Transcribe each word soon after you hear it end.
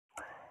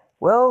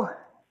Well,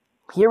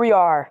 here we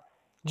are,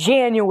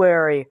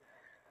 January.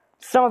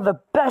 Some of the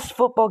best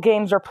football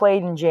games are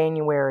played in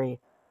January.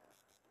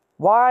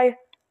 Why?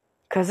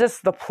 Because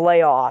it's the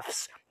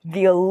playoffs.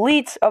 The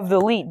elite of the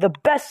elite, the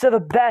best of the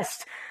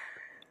best,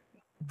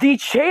 the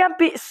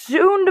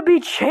soon-to-be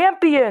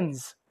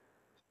champions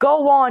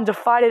go on to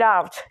fight it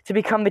out to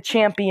become the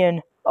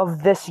champion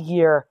of this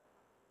year.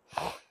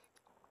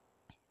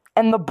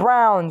 And the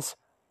Browns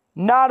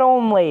not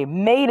only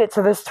made it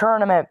to this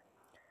tournament,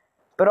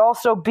 but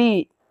also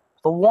beat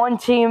the one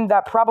team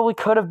that probably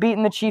could have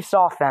beaten the Chiefs'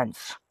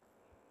 offense.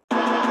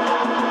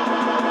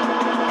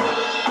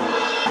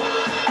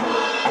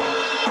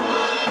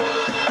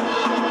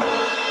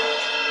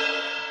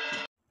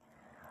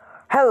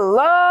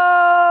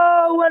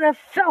 Hello,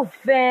 NFL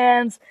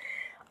fans!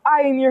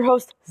 I am your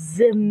host,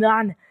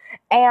 Zimnan,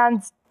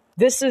 and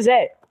this is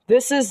it.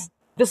 This is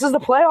the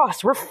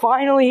playoffs. We're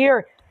finally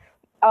here.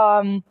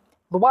 The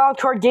wild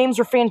card games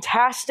were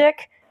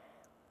fantastic.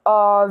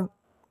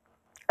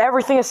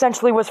 Everything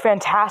essentially was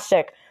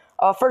fantastic.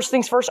 First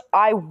things first,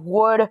 I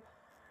would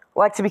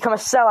like to become a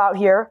sellout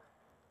here.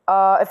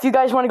 If you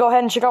guys want to go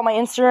ahead and check out my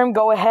Instagram,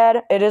 go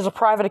ahead. It is a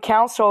private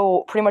account,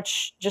 so pretty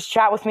much just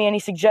chat with me. Any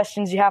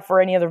suggestions you have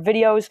for any other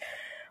videos.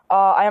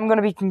 I am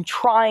going to be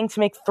trying to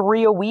make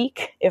 3 a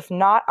week. If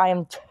not, I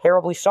am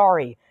terribly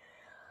sorry.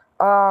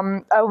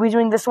 I will be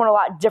doing this one a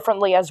lot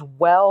differently as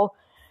well.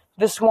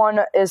 This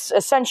one is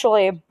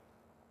essentially,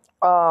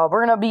 we're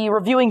going to be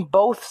reviewing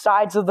both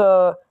sides of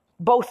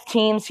both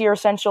teams here,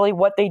 essentially,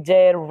 what they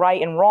did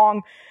right and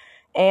wrong.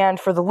 And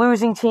for the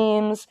losing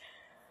teams,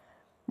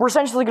 we're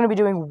essentially going to be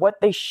doing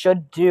what they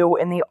should do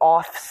in the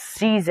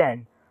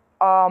off-season.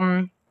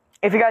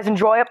 If you guys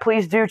enjoy it,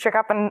 please do check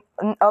out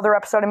another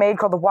episode I made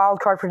called The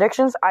Wild Card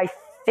Predictions. I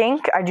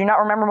do not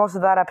remember most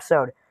of that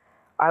episode.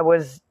 I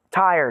was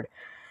tired.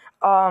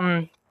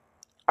 I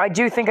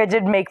do think I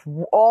did make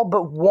all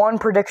but one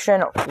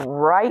prediction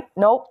right.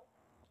 Nope.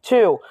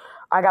 2.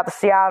 I got the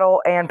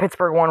Seattle and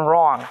Pittsburgh one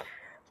wrong.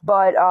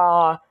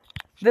 But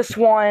this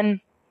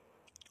one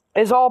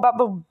is all about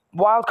the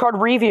wild card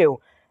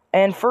review.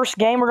 And first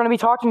game we're going to be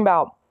talking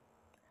about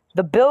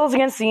the Bills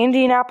against the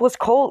Indianapolis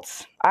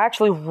Colts. I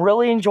actually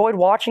really enjoyed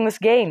watching this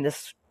game.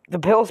 The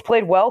Bills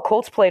played well,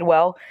 Colts played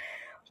well.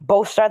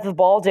 Both sides of the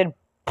ball did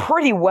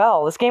pretty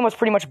well. This game was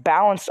pretty much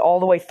balanced all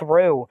the way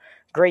through.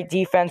 Great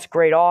defense,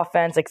 great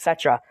offense,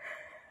 etc.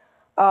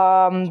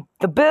 The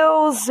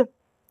Bills,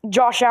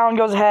 Josh Allen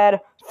goes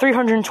ahead,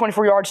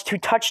 324 yards, 2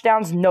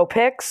 touchdowns, no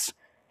picks.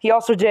 He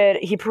led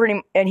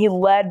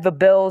the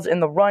Bills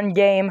in the run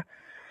game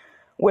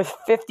with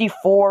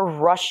 54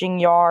 rushing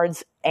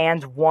yards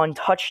and 1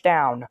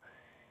 touchdown.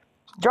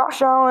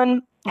 Josh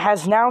Allen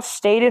has now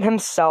stated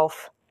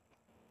himself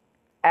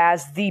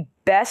as the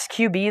best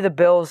QB the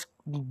Bills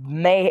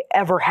may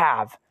ever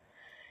have.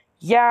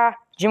 Yeah,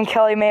 Jim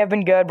Kelly may have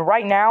been good, but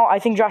right now I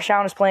think Josh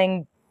Allen is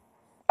playing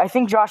at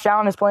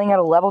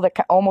a level that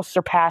almost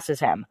surpasses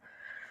him.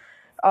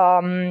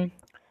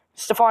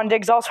 Stephon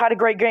Diggs also had a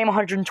great game,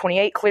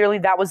 128. Clearly,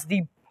 that was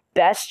the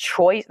best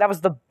choice. That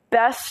was the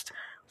best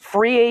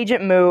free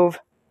agent move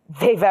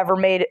they've ever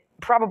made,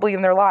 probably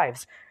in their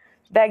lives.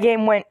 That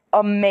game went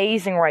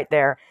amazing right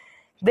there.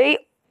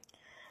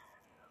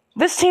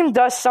 This team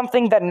does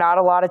something that not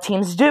a lot of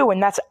teams do,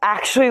 and that's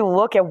actually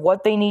look at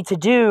what they need to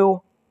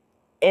do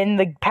in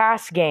the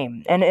pass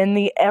game and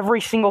in every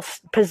single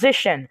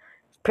position.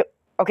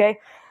 Okay?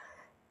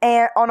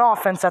 And on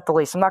offense, at the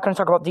least. I'm not going to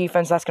talk about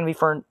defense. That's going to be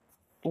for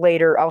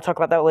later. I'll talk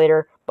about that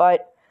later.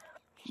 But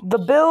the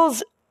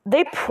Bills,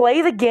 they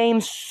play the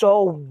game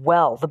so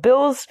well. The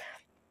Bills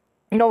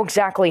know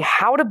exactly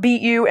how to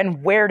beat you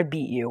and where to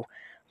beat you.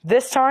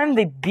 This time,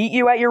 they beat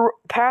you at your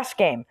pass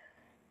game.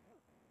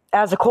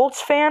 As a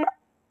Colts fan,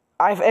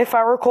 if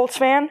I were a Colts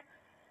fan,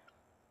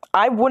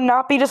 I would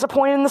not be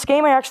disappointed in this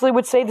game. I actually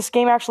would say this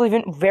game actually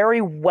went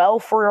very well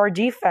for our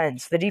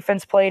defense. The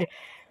defense played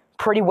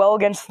pretty well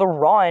against the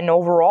run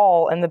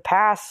overall, and the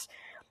pass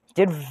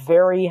did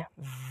very,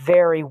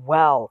 very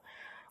well.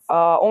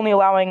 When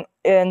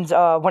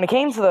it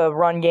came to the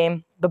run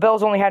game, the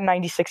Bills only had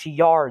 96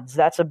 yards.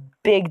 That's a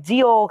big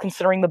deal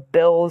considering the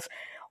Bills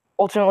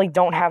ultimately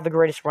don't have the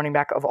greatest running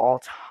back of all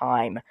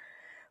time.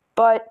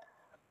 But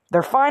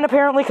they're fine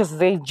apparently because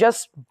they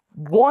just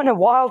won a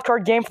wild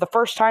card game for the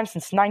first time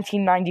since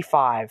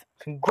 1995.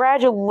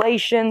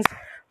 Congratulations,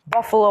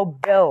 Buffalo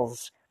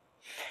Bills.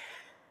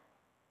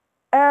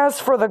 As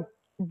for the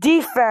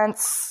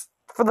defense,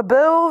 for the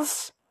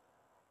Bills,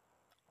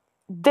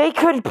 they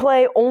could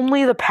play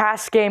only the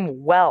pass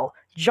game well.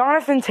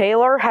 Jonathan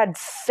Taylor had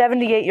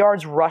 78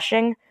 yards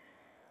rushing.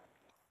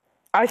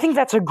 I think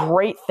that's a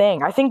great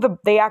thing. I think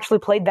they actually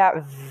played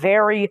that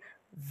very,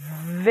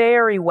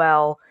 very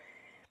well.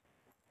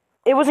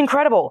 It was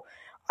incredible.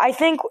 I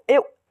think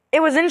it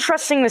was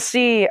interesting to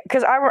see,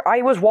 because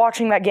I was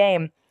watching that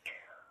game.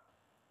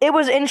 It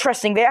was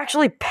interesting. They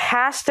actually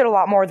passed it a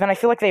lot more than I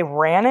feel like they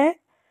ran it.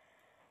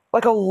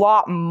 Like a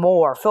lot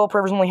more. Phillip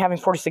Rivers only having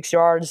 46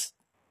 yards,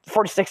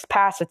 46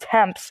 pass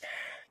attempts,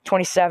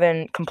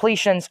 27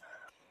 completions.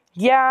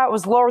 Yeah, it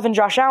was lower than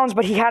Josh Allen's,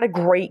 but he had a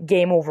great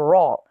game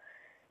overall.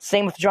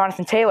 Same with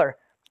Jonathan Taylor.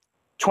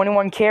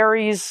 21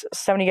 carries,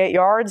 78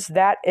 yards.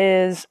 That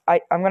is, I'm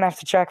going to have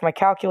to check my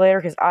calculator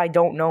because I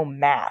don't know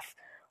math.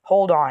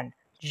 Hold on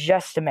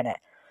just a minute.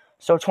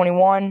 So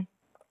 21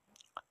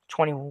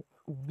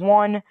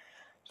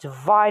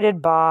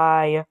 divided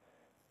by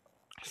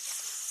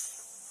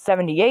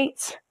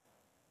 78.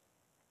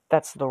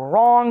 That's the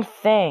wrong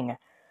thing.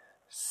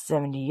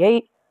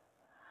 78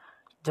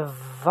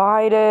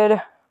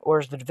 divided,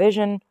 where's the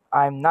division?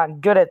 I'm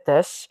not good at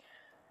this.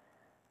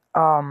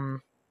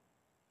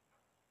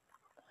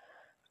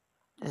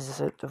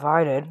 Is it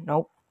divided?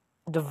 Nope.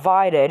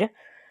 Divided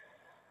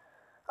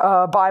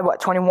by what?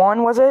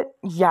 21 was it?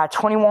 Yeah,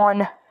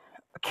 21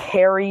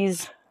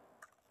 carries.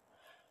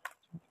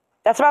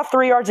 That's about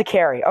 3 yards a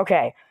carry.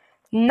 Okay.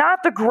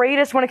 Not the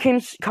greatest when it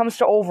comes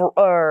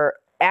to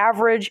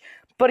average,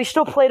 but he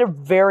still played a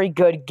very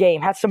good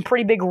game. Had some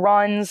pretty big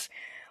runs.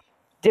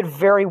 Did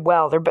very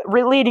well. Their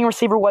leading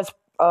receiver was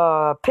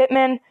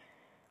Pittman.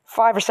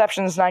 5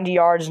 receptions, 90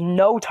 yards,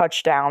 no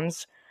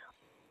touchdowns.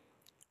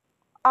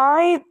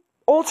 I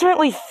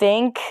ultimately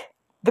think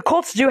the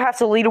Colts do have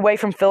to lead away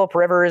from Phillip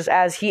Rivers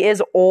as he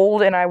is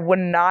old and I would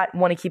not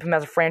want to keep him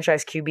as a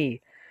franchise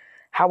QB.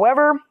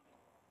 However,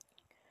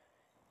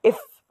 if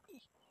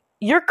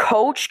your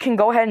coach can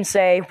go ahead and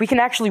say, we can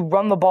actually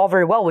run the ball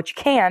very well, which you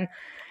can,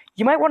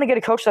 you might want to get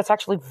a coach that's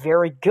actually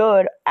very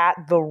good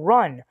at the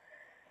run.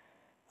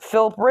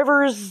 Phillip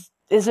Rivers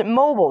isn't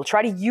mobile.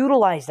 Try to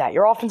utilize that.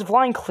 Your offensive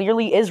line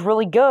clearly is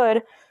really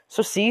good,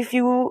 so see if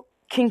you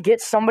can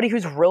get somebody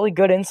who's really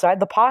good inside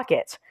the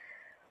pocket.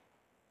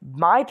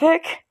 My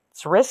pick,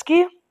 it's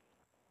risky.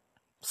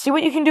 See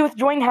what you can do with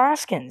Dwayne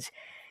Haskins.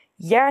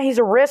 Yeah, he's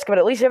a risk, but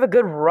at least you have a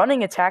good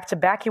running attack to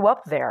back you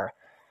up there.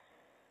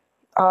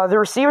 The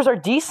receivers are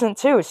decent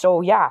too, so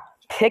yeah,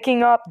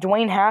 picking up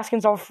Dwayne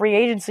Haskins off free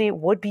agency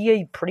would be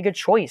a pretty good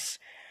choice.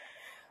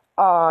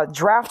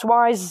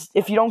 Draft-wise,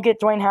 if you don't get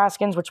Dwayne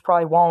Haskins, which you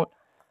probably won't,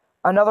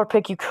 another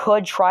pick you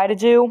could try to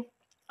do,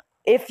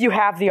 if you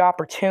have the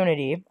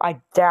opportunity, I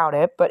doubt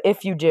it, but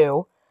if you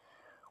do,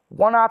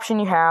 one option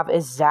you have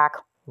is Zach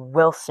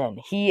Wilson.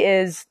 He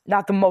is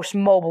not the most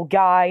mobile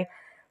guy,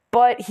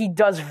 but he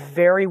does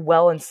very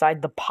well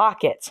inside the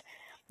pocket.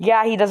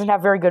 Yeah, he doesn't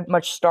have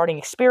much starting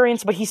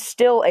experience, but he's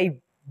still a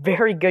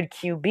very good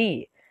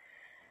QB.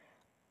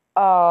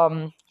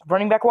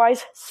 Running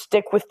back-wise,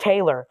 stick with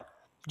Taylor.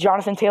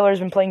 Jonathan Taylor has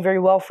been playing very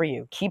well for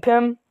you. Keep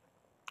him.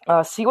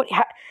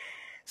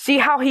 See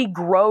how he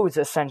grows,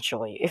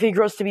 essentially. If he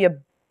grows to be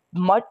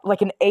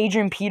like an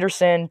Adrian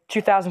Peterson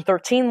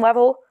 2013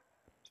 level,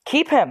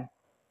 keep him.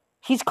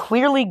 He's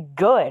clearly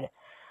good.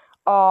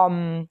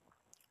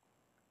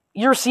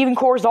 Your receiving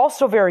core is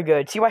also very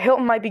good. T.Y.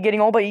 Hilton might be getting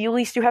old, but at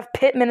least you have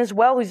Pittman as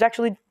well, who's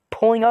actually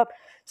pulling up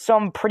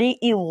some pretty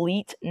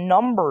elite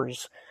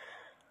numbers.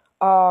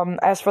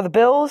 As for the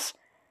Bills,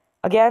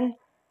 again,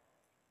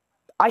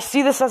 I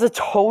see this as a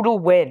total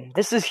win.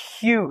 This is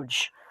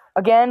huge.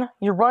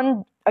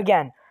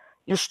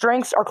 Your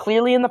strengths are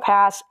clearly in the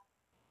pass,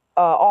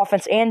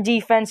 offense and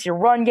defense. Your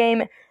run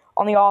game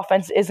on the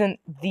offense isn't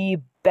the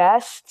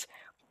best,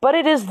 but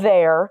it is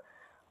there.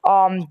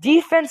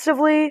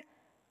 Defensively,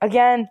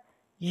 again,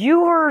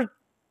 you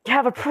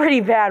have a pretty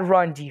bad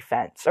run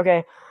defense,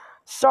 okay?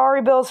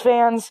 Sorry, Bills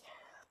fans.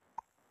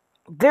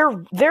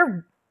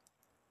 They're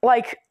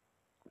like,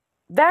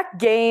 that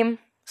game,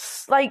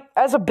 like,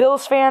 as a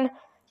Bills fan,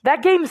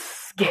 that game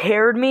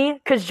scared me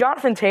because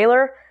Jonathan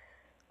Taylor,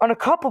 on a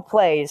couple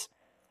plays,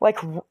 like,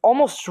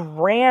 almost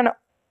ran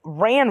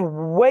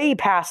way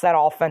past that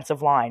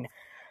offensive line.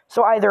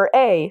 So either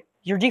A,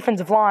 your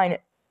defensive line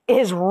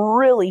is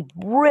really,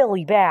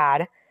 really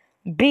bad,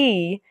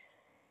 B,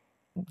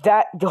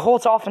 that the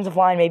Colts offensive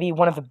line may be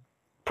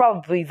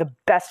probably the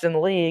best in the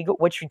league,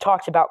 which we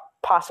talked about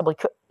possibly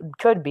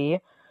could be,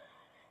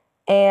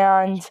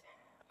 and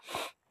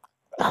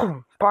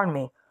pardon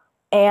me,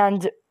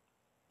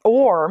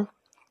 or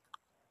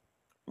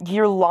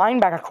your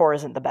linebacker core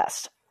isn't the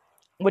best,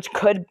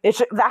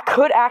 that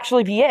could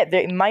actually be it.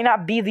 It might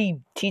not be the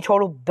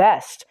teetotal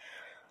best.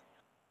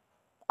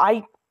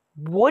 I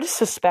would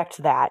suspect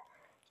that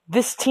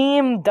this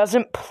team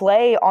doesn't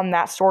play on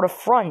that sort of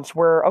front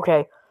where,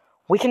 okay,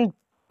 we can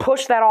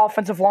push that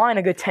offensive line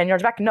a good 10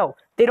 yards back. No,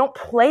 they don't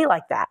play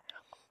like that.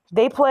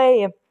 They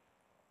play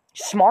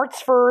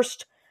smarts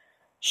first,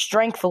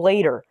 strength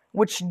later,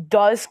 which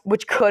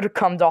could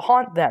come to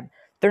haunt them.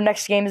 Their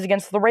next game is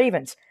against the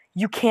Ravens.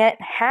 You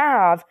can't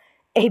have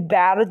a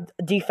bad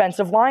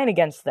defensive line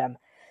against them.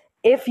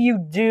 If you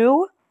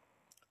do,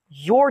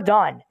 you're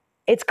done.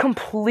 It's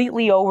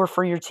completely over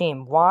for your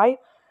team. Why?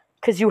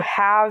 Because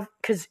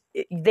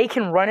they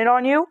can run it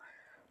on you,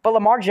 but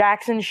Lamar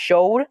Jackson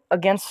showed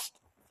against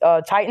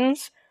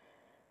Titans.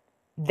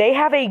 They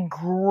have a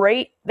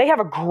great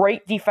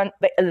defense.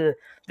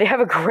 They have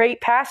a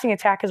great passing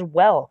attack as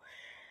well.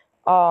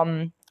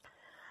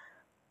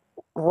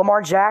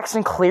 Lamar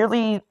Jackson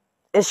clearly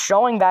is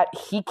showing that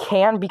he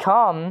can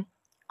become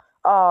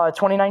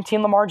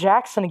 2019 Lamar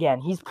Jackson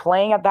again. He's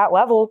playing at that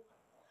level.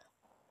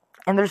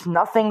 And there's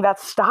nothing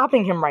that's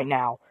stopping him right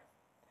now.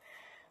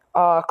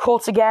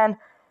 Colts again.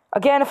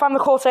 Again, if I'm the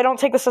Colts, I don't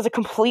take this as a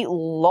complete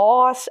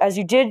loss, as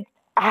you did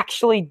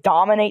actually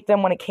dominate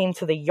them when it came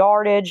to the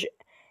yardage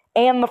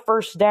and the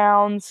first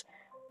downs.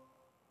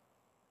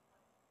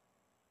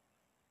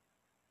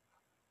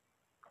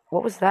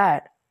 What was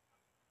that?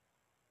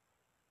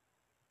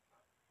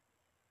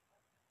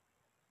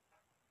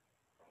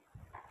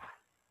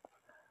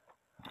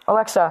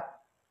 Alexa.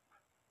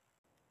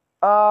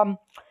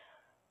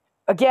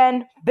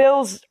 Again,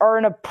 Bills are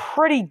in a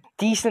pretty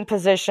decent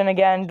position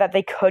again that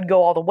they could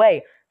go all the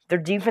way. Their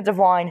defensive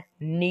line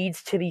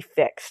needs to be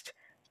fixed.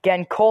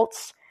 Again,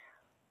 Colts,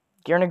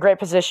 you're in a great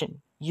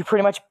position. You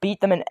pretty much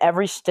beat them in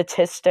every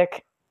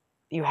statistic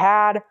you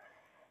had.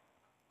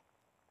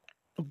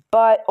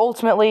 But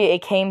ultimately,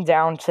 it came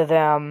down to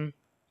them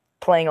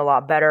playing a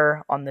lot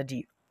better on the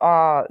deep.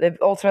 It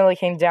ultimately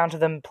came down to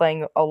them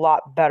playing a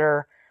lot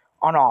better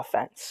on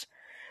offense.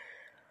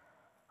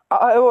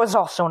 It was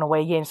also an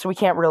away game, so we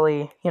can't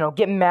really,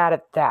 get mad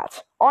at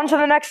that. On to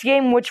the next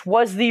game, which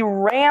was the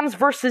Rams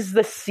versus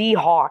the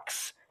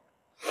Seahawks.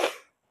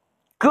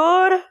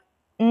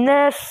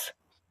 Goodness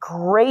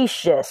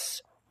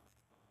gracious.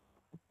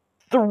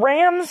 The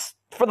Rams,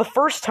 for the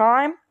first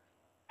time,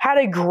 had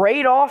a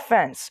great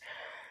offense.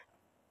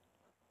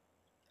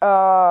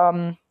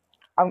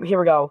 Here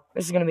we go.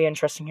 This is going to be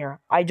interesting here.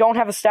 I don't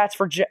have the stats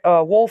for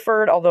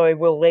Wolford, although I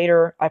will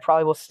later. I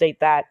probably will state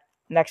that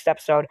next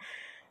episode.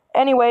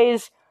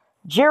 Anyways,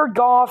 Jared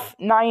Goff,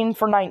 9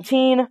 for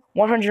 19,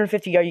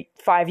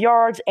 155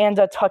 yards, and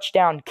a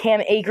touchdown.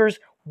 Cam Akers,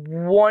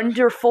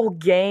 wonderful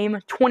game,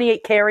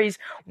 28 carries,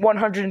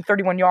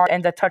 131 yards,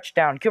 and a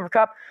touchdown. Cooper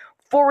Kupp,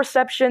 4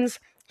 receptions,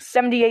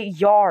 78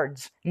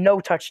 yards, no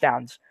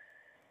touchdowns.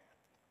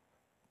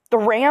 The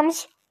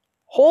Rams,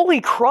 holy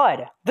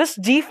crud. This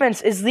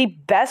defense is the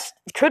best,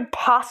 could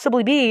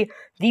possibly be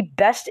the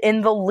best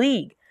in the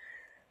league.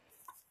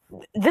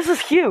 This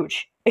is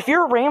huge. If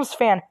you're a Rams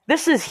fan,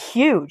 this is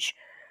huge.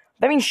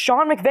 That means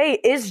Sean McVay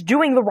is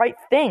doing the right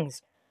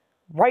things.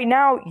 Right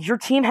now, your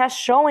team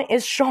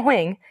is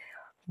showing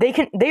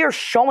they are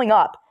showing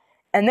up,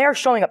 and they are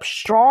showing up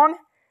strong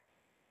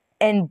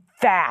and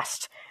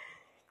fast.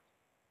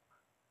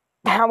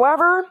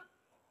 However,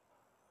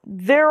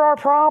 there are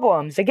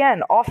problems.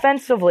 Again,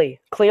 offensively,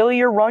 clearly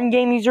your run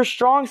game is your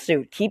strong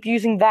suit. Keep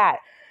using that.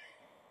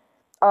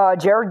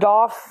 Jared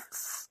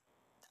Goff,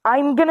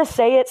 I'm going to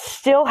say it,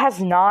 still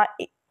has not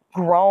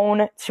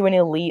grown to an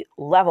elite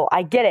level.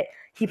 I get it.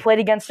 He played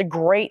against a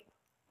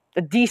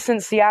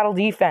decent Seattle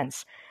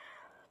defense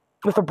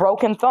with a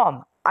broken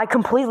thumb. I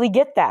completely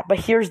get that, but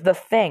here's the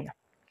thing.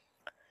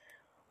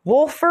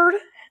 Wolford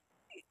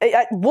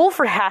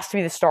has to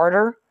be the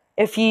starter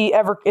if he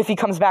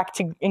comes back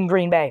in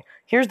Green Bay.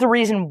 Here's the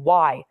reason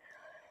why.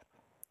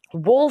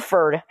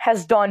 Wolford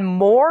has done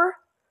more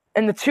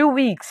in the 2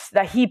 weeks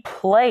that he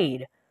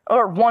played,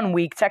 or 1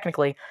 week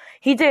technically.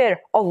 He did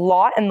a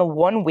lot in the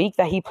 1 week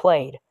that he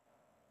played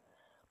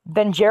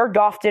than Jared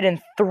Goff did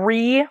in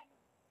 3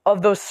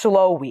 of those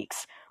slow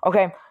weeks.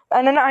 Okay,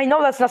 and then I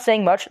know that's not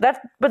saying much.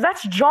 But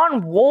that's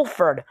John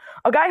Wolford,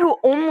 a guy that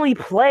only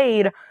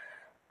played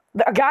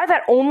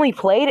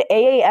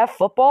AAF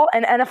football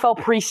and NFL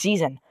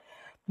preseason.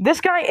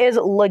 This guy is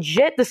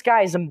legit. This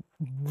guy is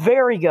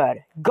very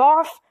good.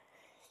 Goff,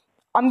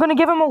 I'm going to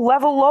give him a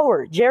level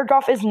lower. Jared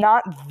Goff is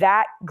not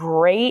that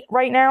great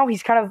right now.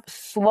 He's kind of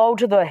slow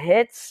to the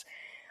hits.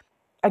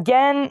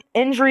 Again,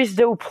 injuries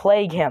do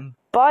plague him,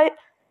 but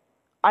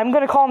I'm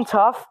going to call him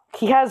tough.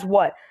 He has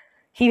what?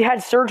 He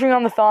had surgery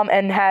on the thumb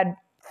and had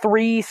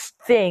 3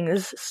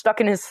 things stuck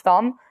in his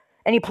thumb,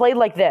 and he played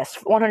like this,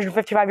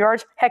 155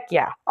 yards. Heck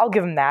yeah, I'll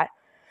give him that.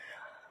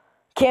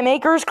 Cam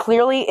Akers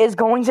clearly is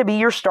going to be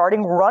your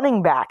starting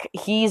running back.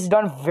 He's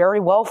done very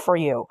well for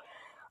you.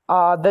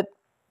 The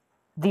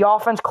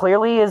offense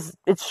clearly is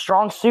its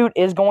strong suit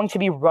is going to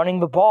be running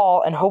the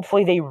ball, and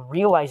hopefully they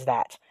realize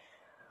that.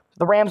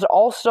 The Rams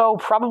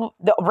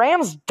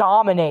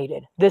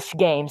dominated this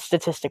game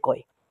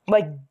statistically.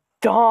 Like,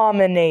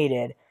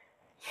 dominated.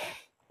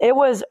 It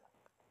was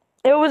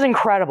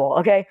incredible,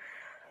 okay?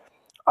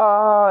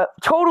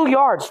 Total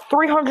yards,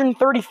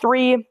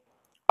 333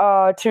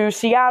 to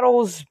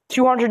Seattle's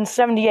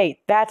 278.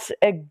 That's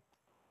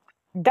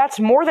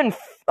more than,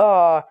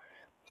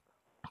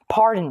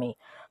 pardon me.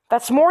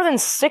 That's more than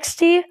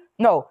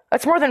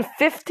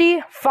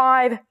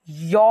 55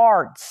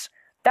 yards.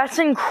 That's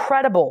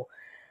incredible.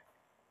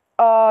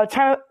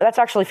 That's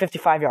actually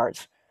 55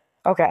 yards.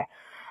 Okay.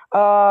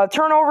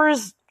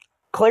 Turnovers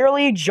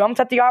clearly jumped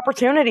at the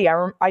opportunity.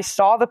 I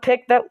saw the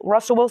pick that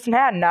Russell Wilson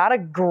had. Not a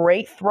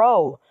great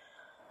throw.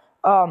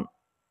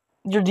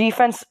 Your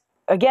defense,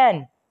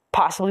 again,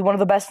 possibly one of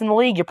the best in the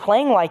league. You're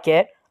playing like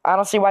it. I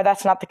don't see why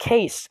that's not the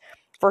case.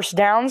 First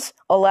downs,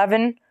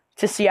 11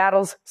 to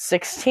Seattle's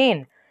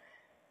 16.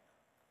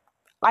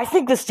 I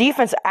think this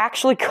defense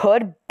actually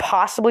could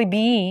possibly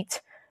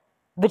beat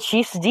the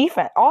Chiefs'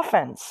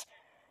 offense.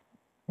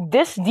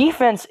 This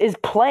defense is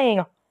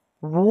playing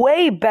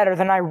way better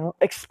than I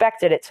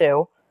expected it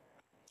to.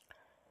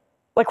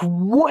 Like,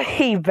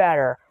 way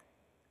better.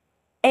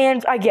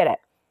 And I get it.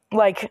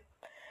 Like,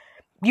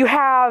 you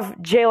have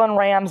Jalen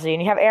Ramsey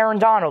and you have Aaron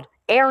Donald.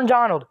 Aaron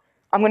Donald,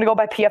 I'm going to go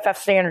by PFF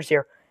standards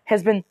here,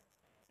 has been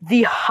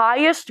the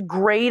highest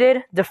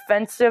graded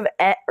defensive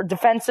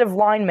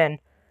lineman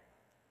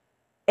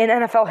in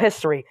NFL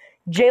history.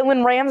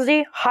 Jalen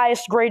Ramsey,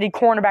 highest graded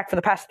cornerback for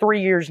the past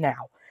 3 years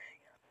now.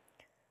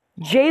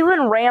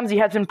 Jalen Ramsey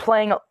has been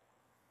playing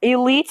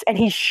elite, and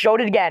he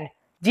showed it again.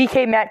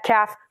 DK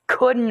Metcalf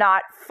could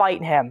not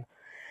fight him.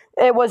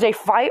 It was a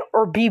fight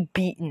or be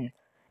beaten.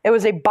 It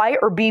was a bite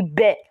or be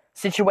bit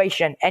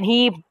situation, and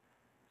he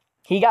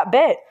got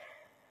bit.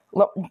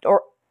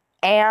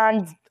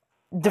 And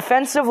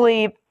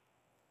defensively,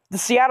 the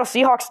Seattle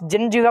Seahawks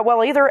didn't do that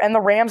well either, and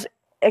the Rams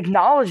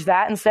acknowledged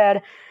that and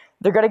said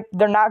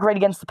they're not great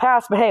against the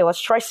pass, but hey,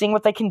 let's try seeing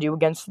what they can do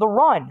against the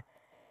run.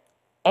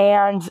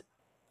 And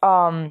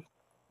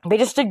they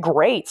just did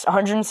great.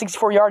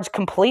 164 yards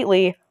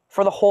completely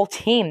for the whole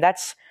team.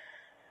 That's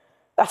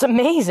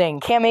amazing.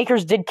 Cam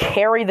Akers did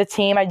carry the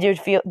team. I do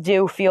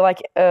feel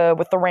like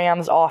with the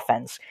Rams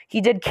offense,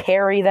 he did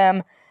carry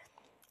them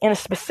in a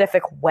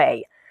specific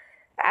way.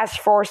 As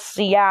for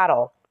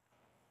Seattle,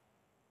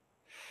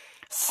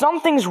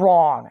 something's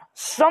wrong.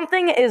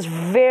 Something is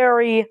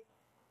very,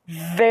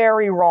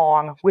 very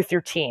wrong with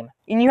your team,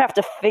 and you have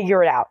to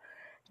figure it out.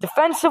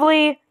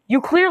 Defensively,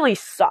 you clearly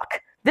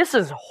suck. This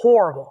is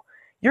horrible.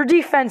 Your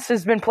defense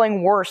has been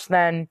playing worse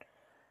than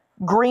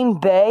Green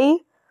Bay.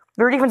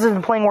 Your defense has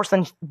been playing worse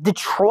than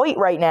Detroit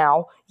right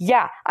now.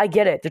 Yeah, I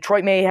get it.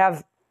 Detroit may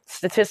have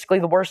statistically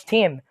the worst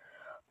team.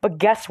 But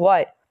guess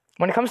what?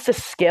 When it comes to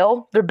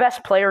skill, their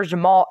best player is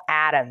Jamal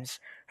Adams,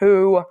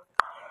 who,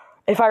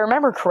 if I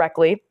remember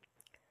correctly,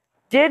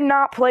 did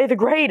not play the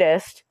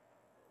greatest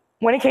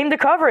when it came to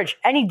coverage.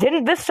 And he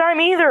didn't this time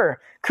either.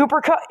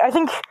 Cooper Kupp, I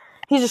think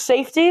he's a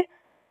safety.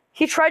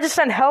 He tried to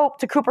send help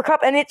to Cooper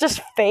Kupp, and it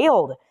just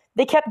failed.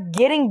 They kept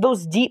getting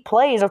those deep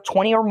plays of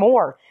 20 or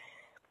more.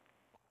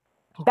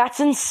 That's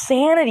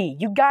insanity.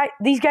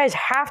 These guys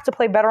have to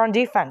play better on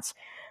defense.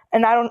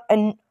 And I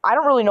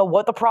don't really know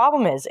what the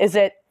problem is. Is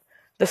it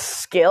the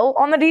skill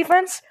on the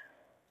defense?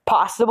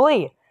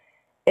 Possibly.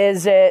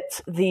 Is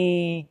it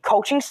the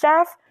coaching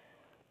staff?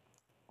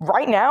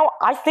 Right now,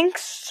 I think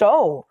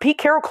so. Pete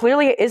Carroll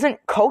clearly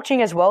isn't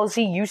coaching as well as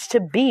he used to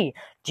be.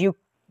 Do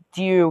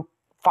you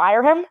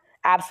fire him?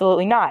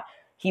 Absolutely not.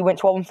 He went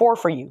 12-4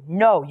 for you.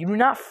 No, you do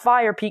not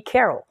fire Pete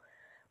Carroll.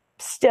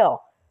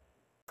 Still,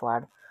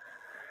 flag.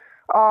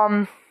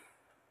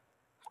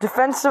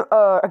 Defensive.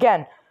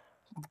 Again,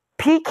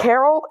 Pete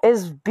Carroll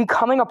is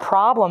becoming a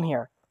problem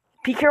here.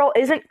 Pete Carroll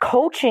isn't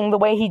coaching the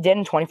way he did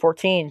in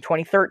 2014,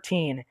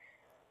 2013,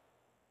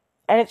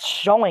 and it's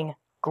showing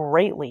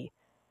greatly.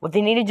 What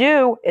they need to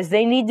do is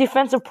they need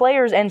defensive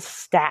players and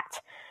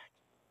stat.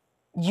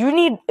 You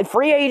need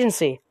free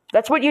agency.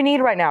 That's what you need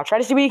right now. Try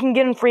to see what you can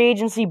get in free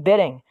agency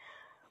bidding.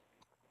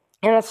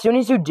 And as soon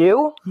as you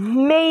do,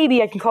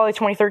 maybe I can call it a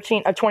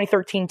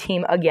 2013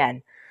 team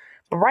again.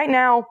 But right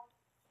now,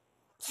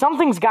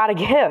 something's got to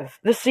give.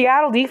 The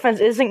Seattle defense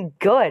isn't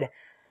good.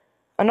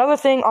 Another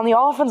thing, on the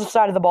offensive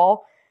side of the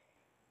ball,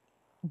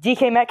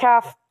 DK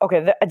Metcalf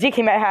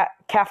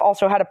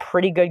also had a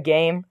pretty good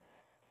game.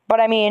 But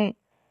I mean,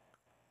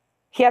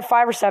 he had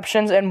 5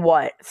 receptions and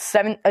what?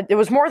 7. It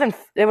was more than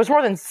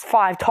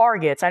 5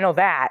 targets. I know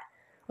that.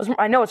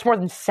 I know it's more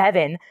than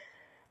 7.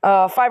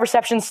 5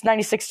 receptions,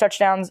 96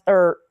 touchdowns.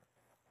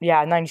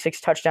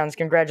 96 touchdowns.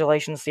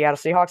 Congratulations, Seattle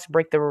Seahawks.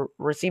 Break the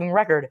receiving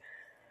record.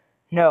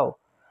 No.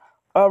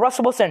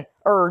 Russell Wilson,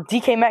 or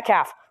DK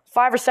Metcalf,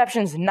 5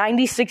 receptions,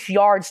 96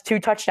 yards, 2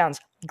 touchdowns.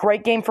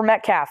 Great game for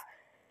Metcalf.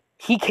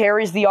 He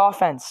carries the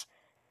offense.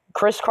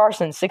 Chris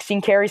Carson,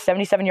 16 carries,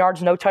 77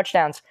 yards, no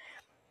touchdowns.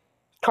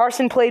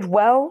 Carson played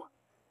well,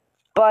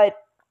 but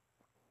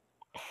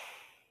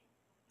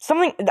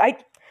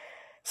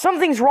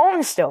something's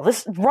wrong still.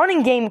 This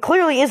running game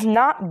clearly is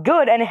not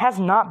good, and it has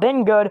not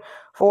been good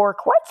for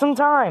quite some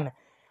time.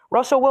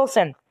 Russell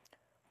Wilson,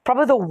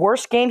 probably the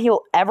worst game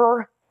he'll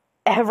ever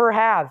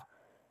have.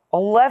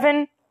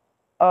 11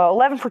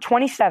 for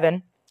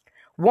 27,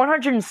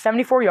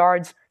 174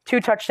 yards,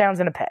 2 touchdowns,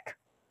 and a pick.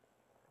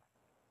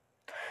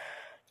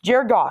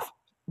 Jared Goff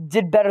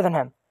did better than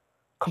him.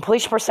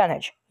 Completion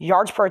percentage,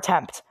 yards per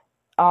attempt,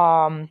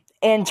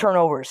 and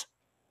turnovers.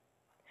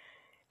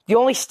 The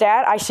only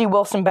stat I see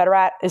Wilson better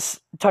at is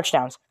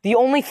touchdowns. The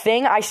only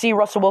thing I see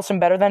Russell Wilson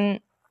better than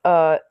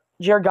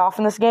Jared Goff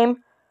in this game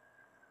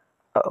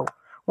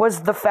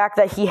was the fact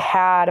that he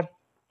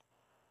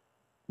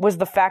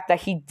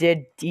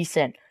did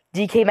decent.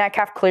 DK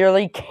Metcalf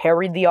clearly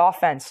carried the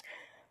offense.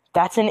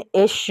 That's an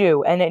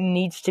issue, and it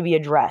needs to be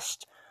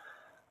addressed.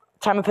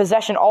 Time of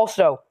possession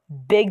also,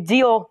 big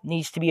deal,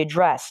 needs to be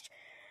addressed.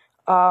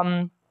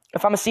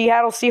 If I'm a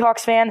Seattle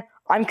Seahawks fan,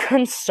 I'm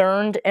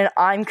concerned, and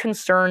I'm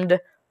concerned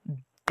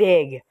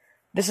big.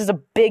 This is a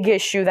big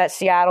issue that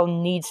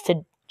Seattle needs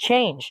to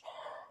change,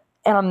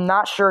 and I'm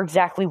not sure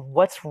exactly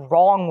what's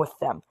wrong with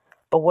them.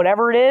 But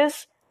whatever it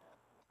is,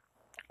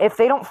 if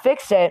they don't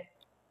fix it,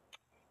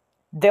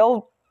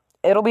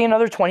 it'll be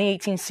another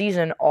 2018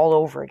 season all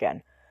over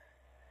again.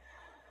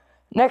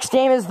 Next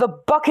game is the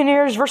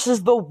Buccaneers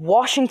versus the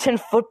Washington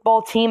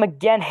football team.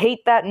 Again,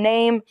 hate that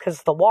name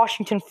because the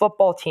Washington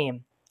football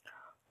team.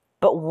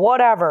 But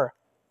whatever.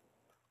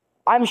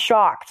 I'm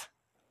shocked.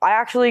 I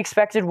actually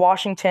expected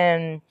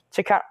Washington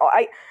to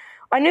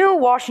I knew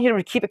Washington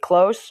would keep it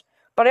close,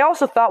 but I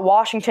also thought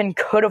Washington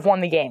could have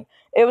won the game.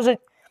 It was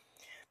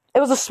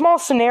a small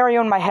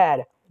scenario in my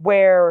head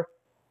where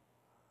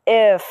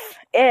if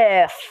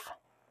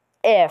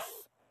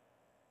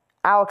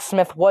Alex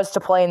Smith was to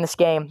play in this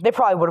game, they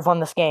probably would have won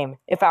this game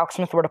if Alex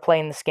Smith were to play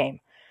in this game.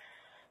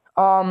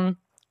 Right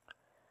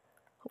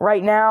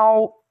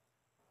now,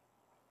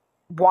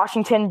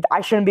 Washington,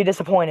 I shouldn't be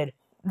disappointed.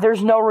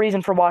 There's no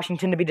reason for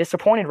Washington to be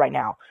disappointed right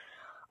now.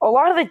 A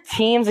lot of the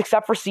teams,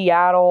 except for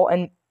Seattle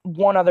and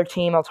one other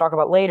team I'll talk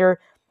about later,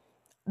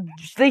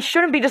 they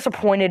shouldn't be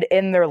disappointed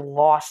in their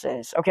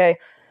losses, okay?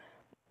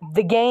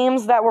 The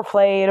games that were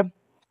played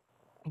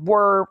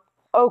were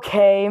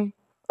okay,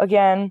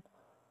 again.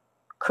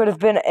 Could have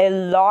been a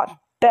lot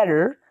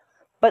better,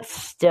 but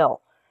still.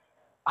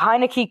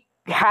 Heinicke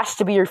has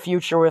to be your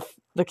future with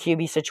the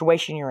QB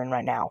situation you're in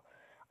right now.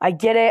 I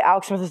get it,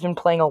 Alex Smith has been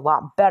playing a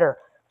lot better,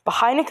 but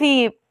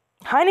Heinicke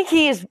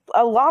is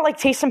a lot like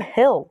Taysom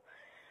Hill.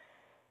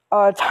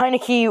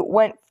 Heinicke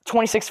went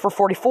 26 for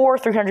 44,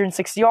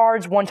 306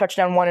 yards, 1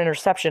 touchdown, 1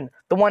 interception.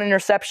 The 1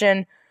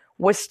 interception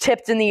was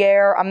tipped in the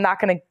air. I'm not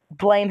going to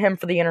blame him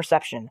for the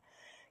interception.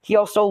 He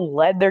also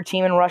led their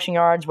team in rushing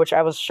yards, which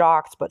I was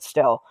shocked, but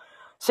still.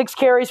 6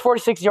 carries,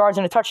 46 yards,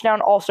 and a touchdown.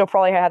 Also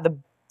probably had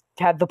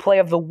the play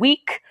of the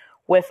week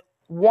with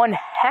one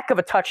heck of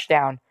a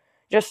touchdown.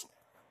 It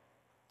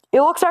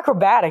looks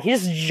acrobatic. He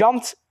just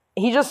jumped.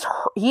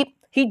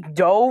 He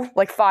dove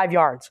like 5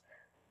 yards.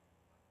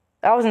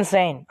 That was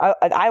insane.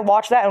 I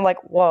watched that and I'm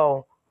like,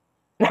 whoa,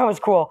 that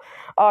was cool.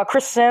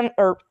 Chris Sims,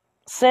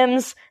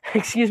 7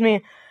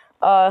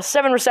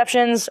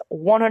 receptions,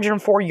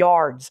 104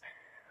 yards.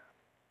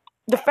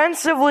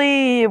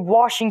 Defensively,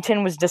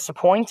 Washington was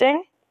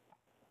disappointing.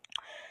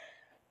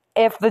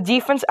 If the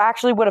defense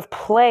actually would have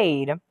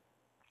played,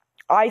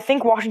 I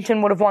think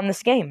Washington would have won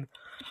this game.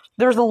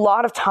 There's a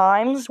lot of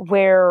times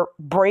where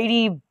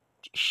Brady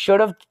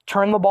should have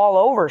turned the ball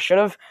over, should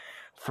have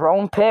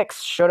thrown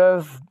picks, should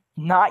have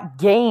not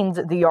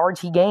gained the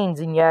yards he gains,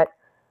 and yet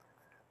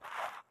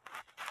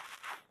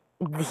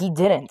he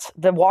didn't.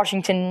 The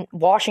Washington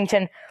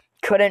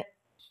couldn't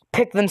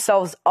pick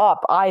themselves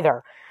up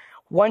either.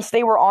 Once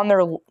they were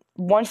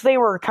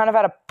kind of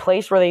at a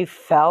place where they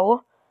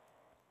fell,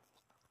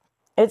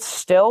 it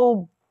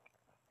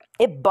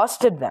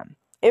busted them.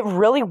 It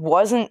really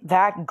wasn't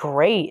that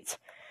great.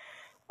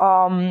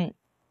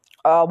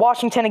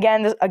 Washington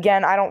again,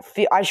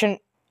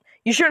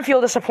 you shouldn't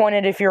feel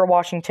disappointed if you're a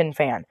Washington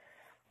fan.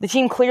 The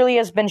team clearly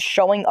has been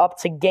showing up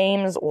to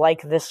games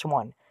like this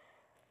one.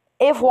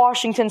 If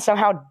Washington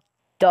somehow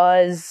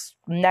does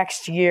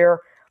next year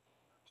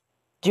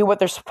do what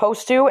they're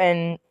supposed to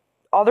and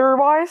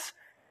otherwise,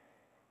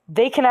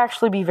 they can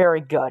actually be very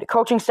good.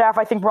 Coaching staff,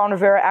 I think Ron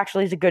Rivera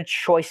actually is a good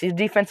choice. He's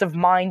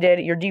defensive-minded.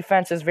 Your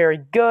defense is very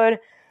good.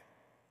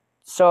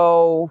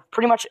 So,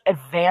 pretty much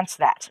advance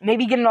that.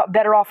 Maybe get a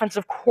better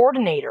offensive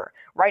coordinator.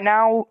 Right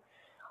now,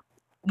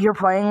 you're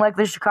playing like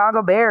the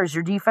Chicago Bears.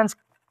 Your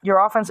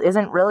offense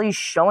isn't really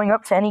showing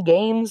up to any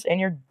games,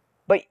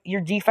 but your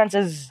defense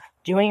is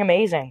doing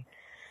amazing.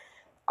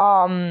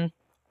 I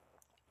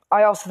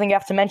also think I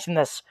have to mention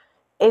this.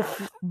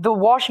 If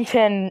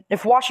Washington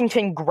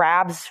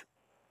grabs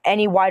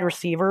any wide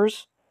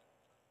receivers,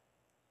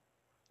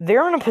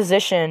 they're in a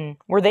position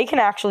where they can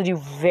actually do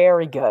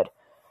very good.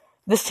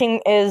 This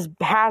team has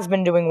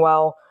been doing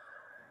well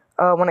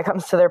when it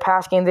comes to their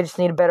pass game. They just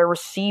need a better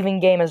receiving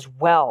game as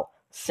well.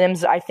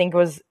 Sims, I think,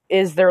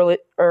 is their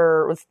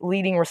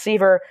leading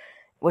receiver,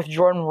 with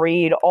Jordan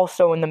Reed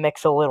also in the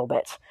mix a little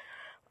bit.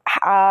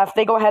 If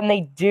they go ahead and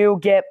they do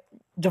get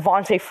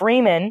Devontae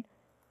Freeman,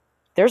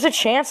 there's a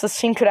chance this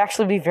team could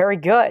actually be very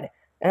good.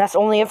 And that's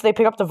only if they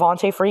pick up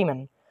Devontae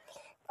Freeman.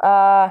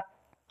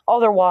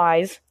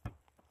 Otherwise,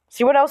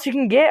 see what else you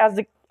can get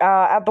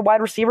at the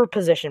wide receiver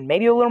position.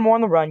 Maybe a little more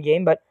in the run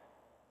game, but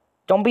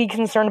don't be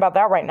concerned about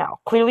that right now.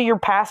 Clearly, your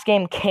pass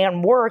game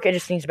can work. It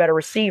just needs better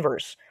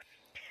receivers.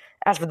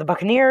 As for the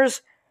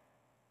Buccaneers,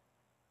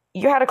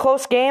 you had a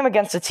close game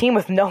against a team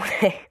with no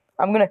name.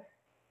 I'm gonna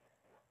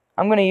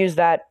use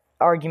that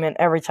argument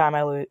every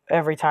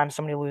time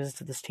somebody loses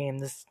to this team.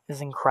 This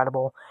is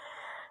incredible.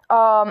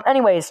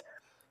 Anyways,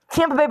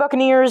 Tampa Bay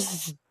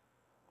Buccaneers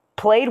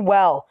played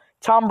well.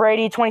 Tom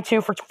Brady,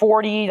 22 for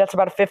 40. That's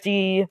about a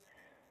 51%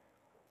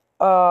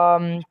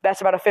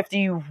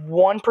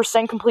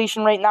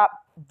 completion rate. Not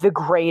the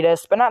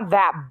greatest, but not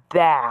that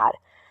bad.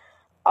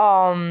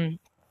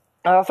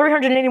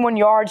 381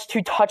 yards,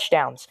 2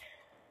 touchdowns.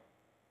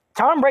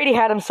 Tom Brady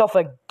had himself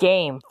a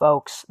game,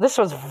 folks. This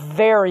was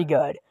very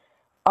good.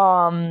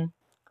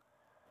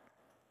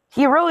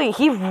 He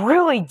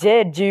really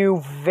did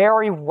do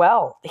very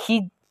well.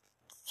 He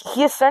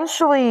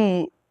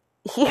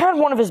had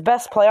one of his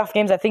best playoff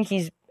games I think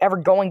he's ever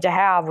going to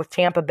have with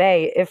Tampa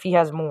Bay if he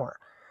has more.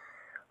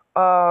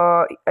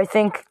 I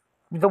think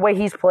the way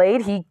he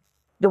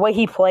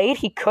played,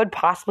 he could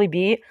possibly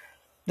be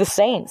the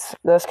Saints.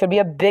 This could be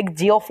a big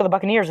deal for the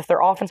Buccaneers. If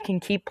their offense can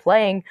keep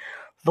playing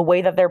the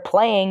way that they're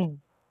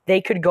playing,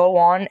 they could go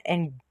on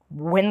and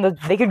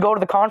they could go to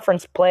the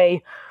conference,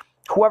 play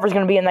whoever's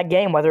going to be in that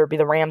game, whether it be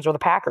the Rams or the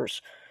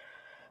Packers.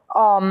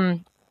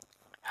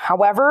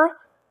 However,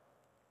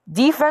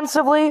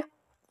 defensively,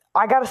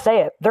 I got to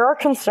say it, there are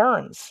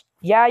concerns.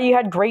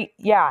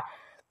 Yeah,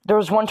 there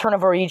was one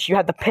turnover each, you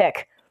had the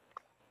pick.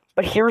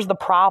 But here's the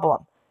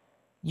problem.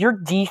 Your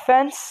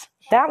defense,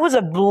 that was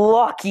a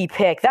lucky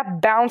pick.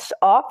 That bounced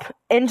up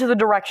into the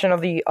direction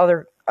of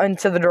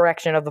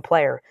the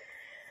player.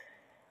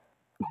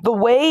 The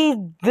way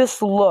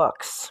this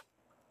looks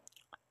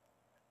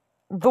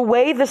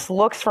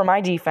for my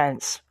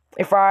defense,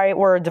 if I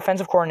were a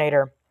defensive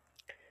coordinator,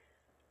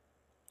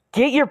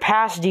 get your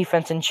pass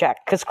defense in check,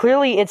 because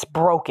clearly it's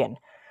broken.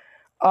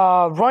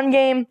 Run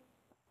game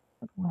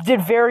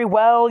did very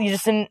well. You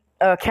just didn't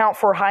account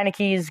for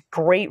Heineke's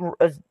great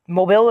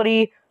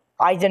mobility.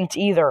 I didn't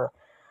either.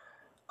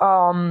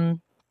 You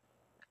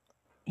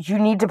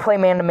need to play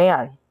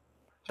man-to-man.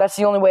 That's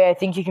the only way I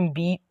think you can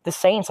beat the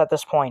Saints at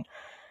this point.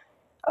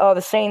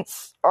 The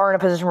Saints are in a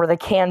position where they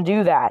can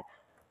do that.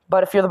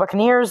 But if you're the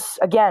Buccaneers,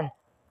 again,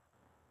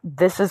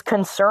 this is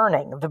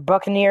concerning. The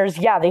Buccaneers,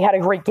 they had a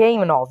great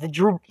game and all.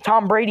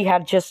 Tom Brady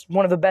had just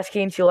one of the best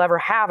games he'll ever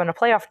have in a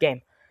playoff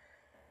game.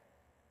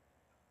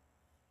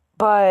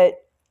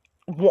 But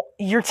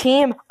your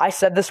team, I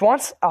said this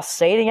once, I'll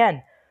say it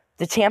again.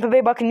 The Tampa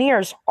Bay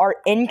Buccaneers are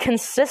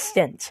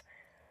inconsistent.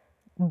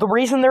 The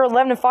reason they're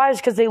 11-5 is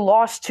because they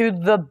lost to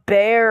the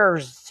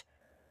Bears.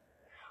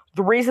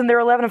 The reason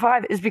they're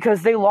 11-5 is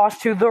because they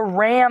lost to the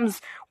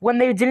Rams when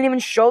they didn't even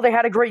show they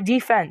had a great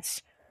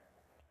defense.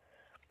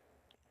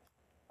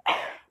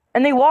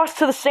 And they lost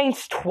to the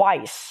Saints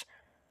twice.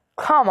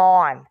 Come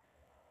on.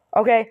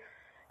 Okay?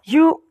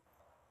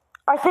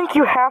 I think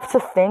you have to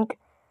think,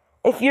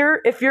 if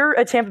you're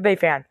a Tampa Bay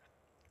fan,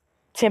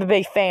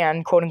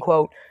 quote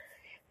unquote,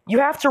 you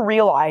have to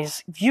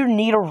realize you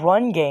need a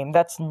run game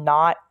that's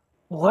not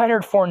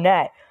Leonard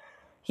Fournette.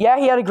 Yeah,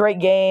 he had a great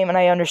game, and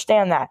I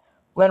understand that.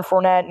 Leonard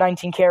Fournette,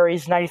 19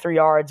 carries, 93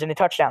 yards, and a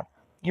touchdown.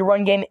 Your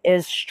run game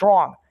is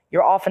strong.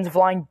 Your offensive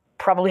line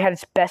probably had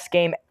its best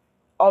game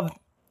of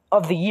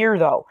the year,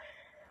 though.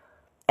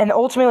 And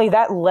ultimately,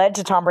 that led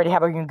to Tom Brady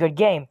having a good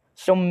game.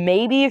 So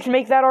maybe you can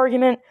make that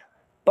argument,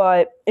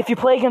 but if you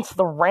play against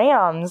the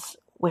Rams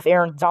with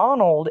Aaron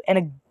Donald and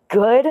a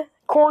good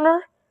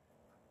corner,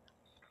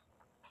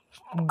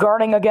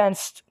 guarding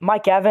against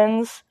Mike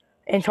Evans,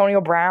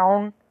 Antonio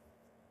Brown,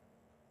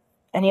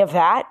 any of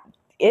that,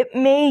 it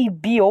may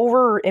be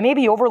over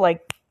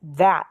like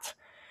that.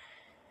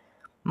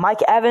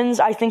 Mike Evans,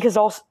 I think, is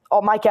also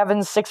Mike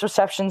Evans, 6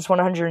 receptions,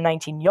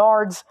 119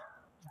 yards.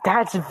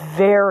 That's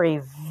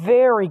very,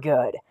 very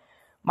good.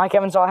 Mike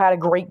Evans had a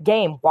great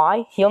game.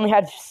 Why? He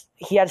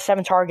had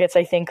 7 targets,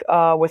 I think,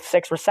 with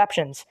 6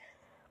 receptions.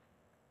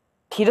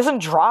 He doesn't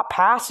drop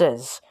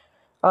passes.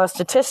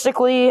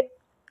 Statistically,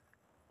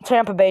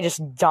 Tampa Bay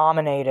just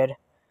dominated.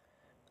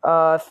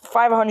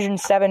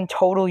 507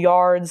 total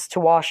yards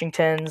to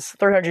Washington's,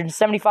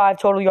 375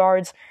 total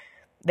yards.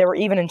 They were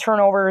even in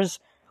turnovers.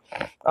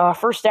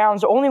 First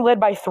downs only led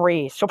by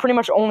 3, so pretty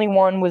much only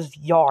one was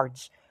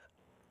yards.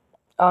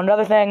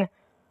 Another thing,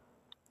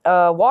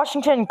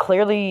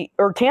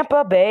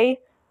 Tampa Bay,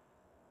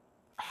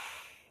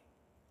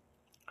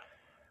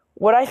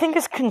 what I think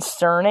is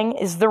concerning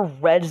is the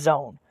red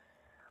zone.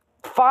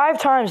 5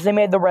 times they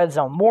made the red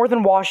zone, more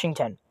than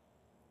Washington.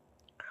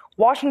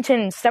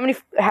 Washington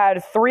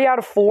had 3 out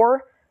of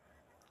 4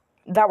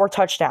 that were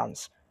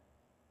touchdowns.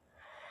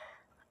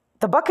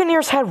 The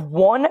Buccaneers had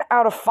 1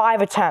 out of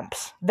 5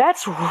 attempts.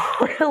 That's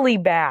really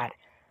bad.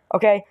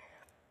 Okay?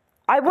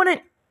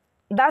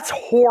 That's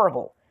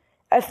horrible.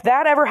 If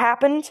that ever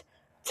happened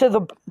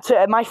to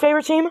my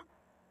favorite team,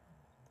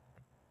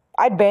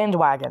 I'd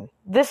bandwagon.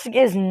 This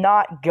is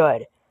not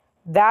good.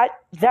 That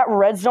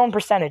red zone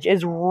percentage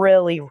is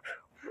really,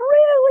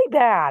 really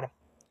bad.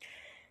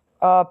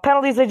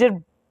 Penalties they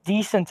did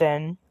decent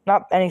in,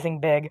 not anything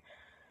big.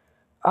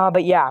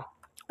 But yeah,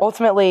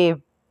 ultimately,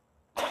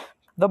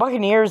 the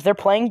Buccaneers, they're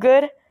playing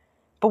good,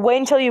 but wait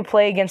until you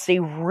play against a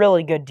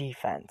really good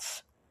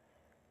defense.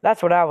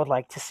 That's what I would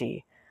like to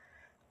see.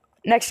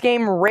 Next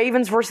game,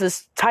 Ravens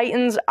versus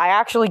Titans. I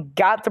actually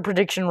got the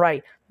prediction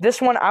right. This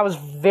one, I was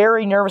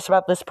very nervous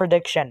about this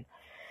prediction.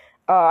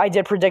 I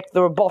did predict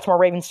the Baltimore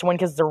Ravens to win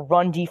because their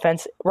run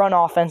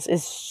offense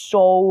is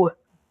so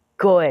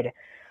good.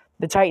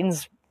 The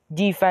Titans'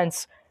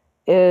 defense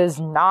is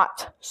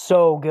not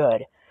so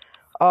good.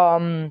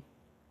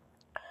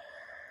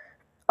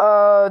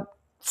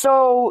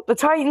 So the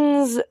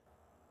Titans,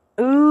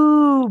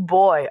 ooh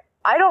boy,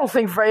 I don't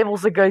think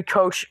Vrabel's a good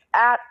coach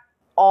at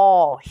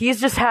all.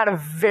 He's just had a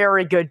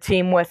very good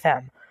team with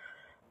him.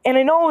 And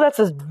I know that's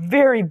a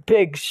very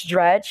big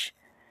stretch,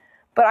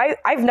 but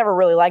I've never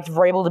really liked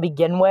Vrabel to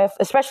begin with,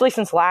 especially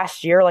since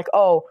last year.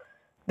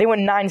 They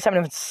went 9-7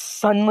 and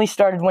suddenly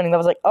started winning. I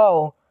was like,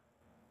 oh,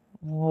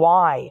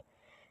 why?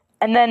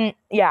 And then,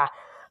 yeah,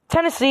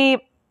 Tennessee,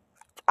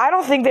 I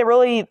don't think they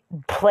really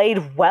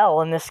played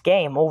well in this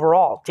game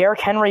overall. Derrick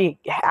Henry,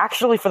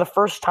 actually for the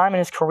first time in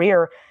his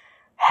career,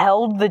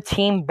 held the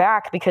team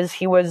back because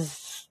he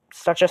was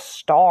such a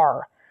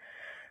star.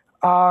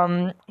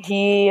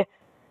 Derrick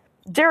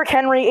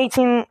Henry,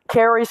 18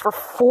 carries for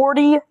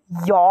 40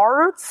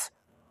 yards?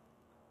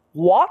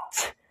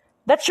 What?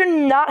 That should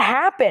not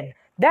happen.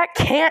 That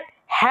can't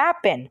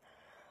happen.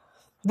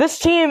 This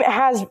team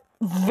has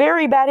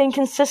very bad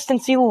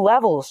inconsistency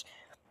levels.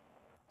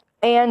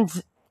 And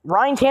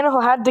Ryan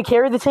Tannehill had to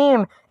carry the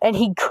team, and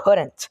he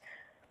couldn't.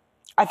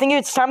 I think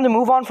it's time to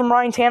move on from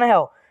Ryan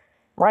Tannehill.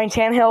 Ryan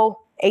Tannehill,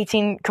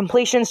 18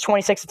 completions,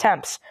 26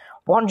 attempts,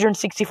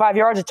 165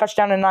 yards, a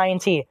touchdown, and an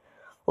INT.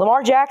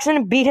 Lamar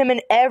Jackson beat him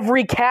in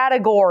every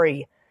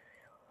category.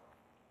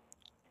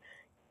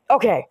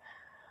 Okay.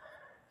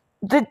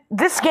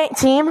 This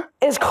team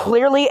is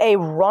clearly a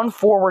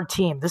run-forward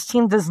team. This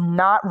team does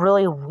not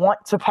really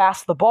want to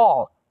pass the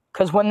ball.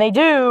 Because when they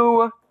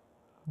do,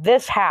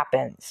 this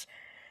happens.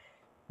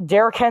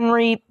 Derrick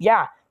Henry,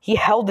 yeah, he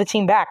held the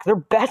team back. Their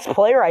best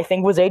player, I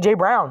think, was A.J.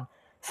 Brown.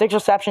 6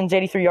 receptions,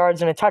 83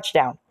 yards, and a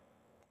touchdown.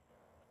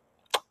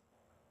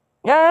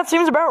 Yeah, that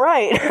seems about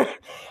right.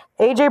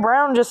 A.J.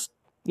 Brown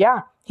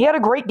he had a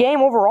great game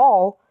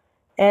overall.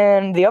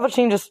 And the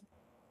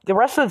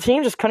rest of the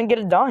team just couldn't get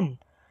it done.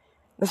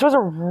 This was a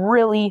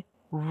really,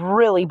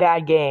 really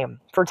bad game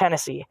for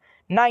Tennessee.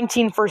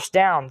 19 first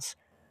downs.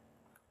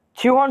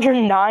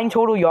 209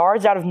 total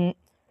yards out of...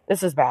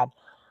 This is bad.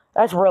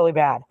 That's really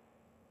bad.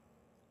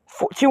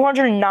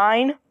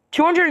 209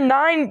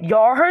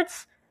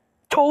 yards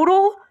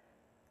total?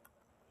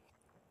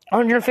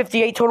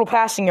 158 total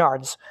passing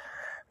yards.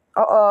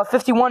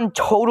 51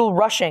 total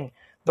rushing.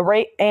 The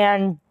rate,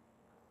 and...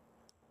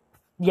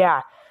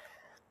 Yeah.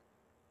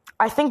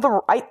 I think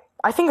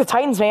the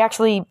Titans may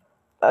actually...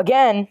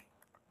 Again,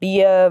 be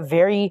a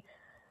very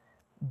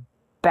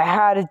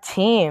bad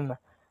team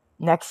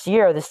next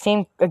year. This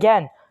team,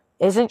 again,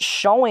 isn't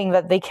showing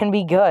that they can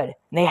be good.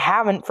 They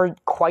haven't for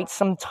quite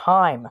some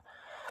time.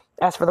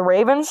 As for the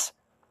Ravens,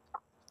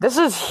 this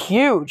is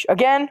huge.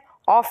 Again,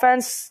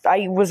 offense,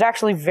 I was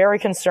actually very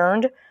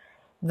concerned.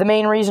 The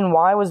main reason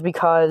why was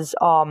because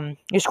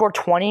you scored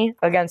 20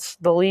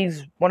 against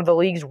one of the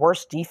league's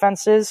worst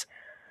defenses.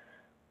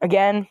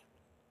 Again,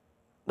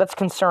 that's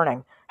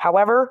concerning.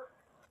 However,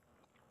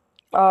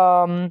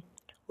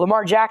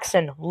 Lamar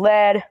Jackson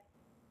led,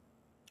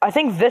 I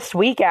think this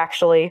week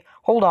actually,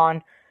 hold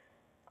on,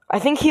 I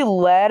think he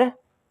led,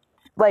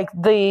 like,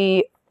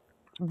 the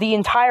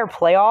entire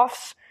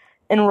playoffs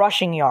in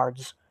rushing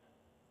yards.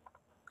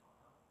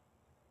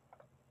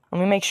 Let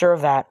me make sure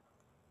of that.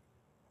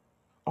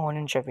 Oh, I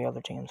didn't check the other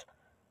teams.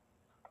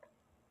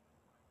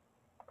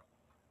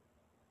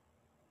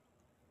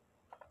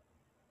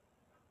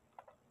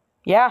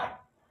 Yeah.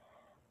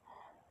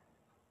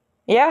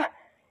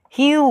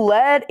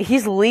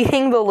 He's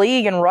leading the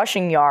league in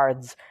rushing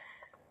yards.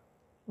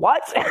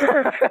 What?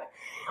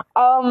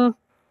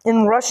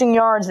 In rushing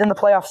yards in the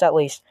playoffs at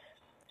least.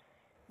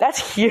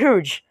 That's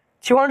huge.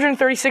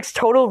 236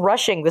 total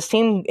rushing. This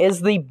team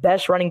is the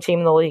best running team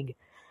in the league.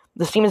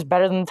 This team is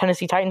better than the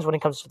Tennessee Titans when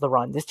it comes to the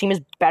run. This team is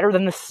better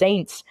than the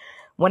Saints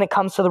when it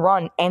comes to the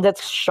run, and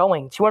that's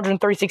showing.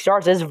 236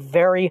 yards is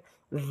very,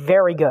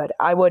 very good.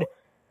 I would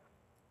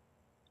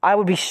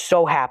be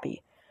so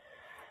happy.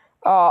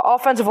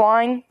 Offensive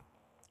line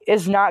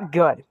is not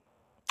good.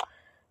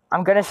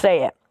 I'm going to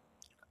say it.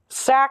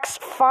 Sacks,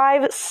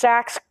 5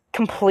 sacks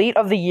complete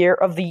of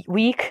the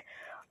week.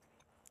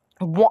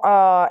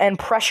 And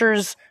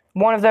pressures,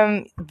 one of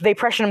them, they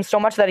pressured him so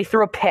much that he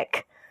threw a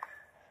pick.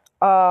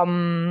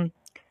 Tannehill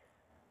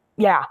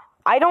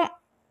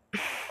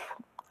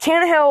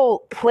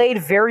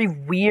played very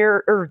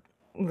weird,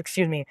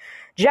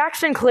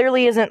 Jackson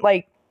clearly isn't,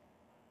 like,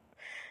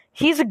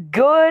 he's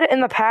good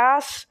in the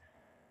pass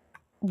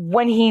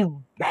when he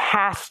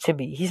has to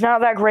be. He's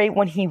not that great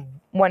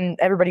when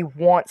everybody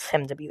wants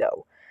him to be,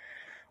 though.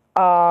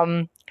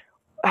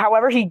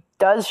 However, he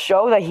does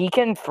show that he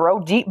can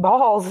throw deep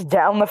balls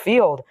down the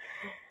field.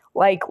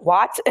 Like,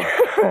 what?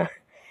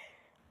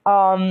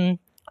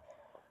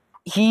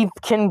 He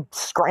can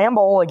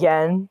scramble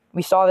again.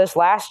 We saw this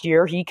last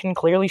year. He can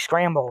clearly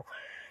scramble.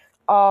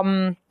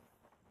 And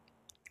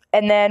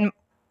then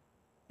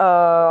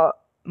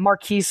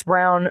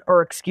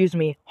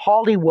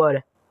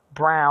Hollywood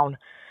Brown.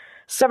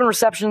 7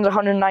 receptions,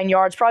 109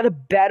 yards. Probably the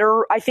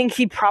better. I think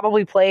he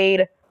probably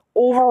played,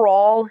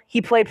 overall,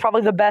 he played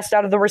probably the best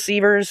out of the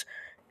receivers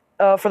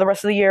for the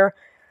rest of the year.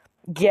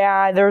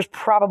 Yeah, there's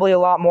probably a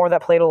lot more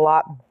that played a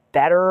lot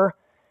better.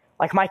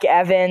 Like Mike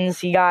Evans,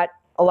 he got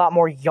a lot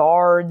more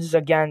yards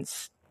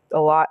against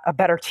a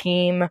better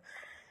team.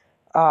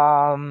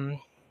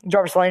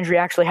 Jarvis Landry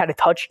actually had a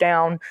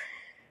touchdown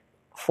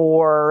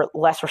for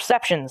less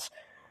receptions.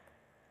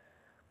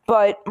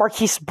 But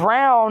Marquise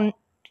Brown,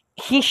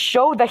 he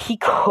showed that he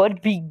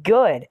could be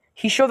good.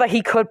 He showed that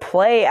he could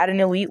play at an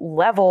elite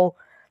level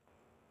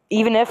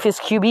even if his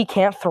QB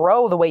can't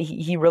throw the way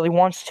he really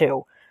wants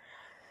to.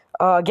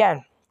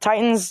 Again,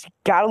 Titans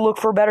got to look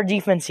for a better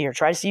defense here.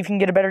 Try to see if you can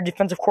get a better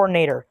defensive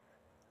coordinator.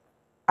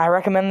 I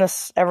recommend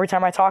this every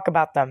time I talk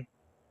about them.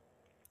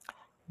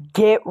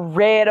 Get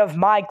rid of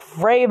Mike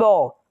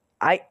Vrabel.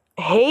 I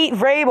hate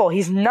Vrabel.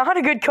 He's not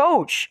a good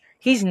coach.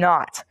 He's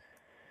not.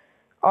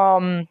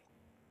 But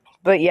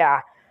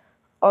yeah.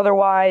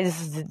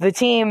 Otherwise, the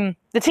team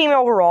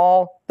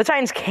overall, the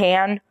Titans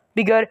can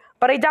be good,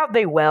 but I doubt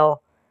they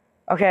will.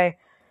 Okay?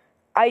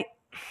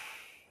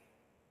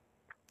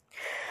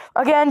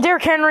 Again,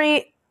 Derrick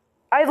Henry,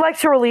 I'd like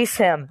to release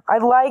him.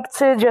 I'd like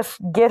to just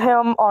get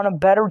him on a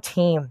better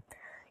team.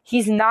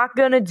 He's not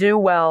going to do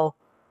well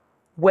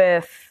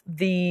with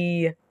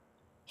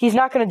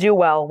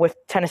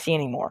Tennessee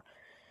anymore,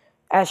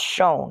 as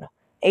shown.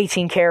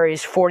 18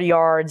 carries, 40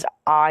 yards.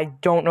 I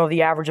don't know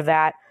the average of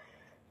that,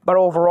 but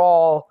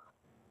overall,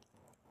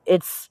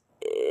 it's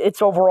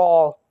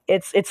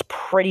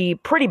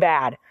pretty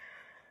bad.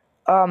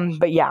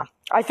 But yeah,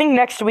 I think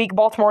next week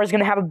Baltimore is going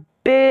to have a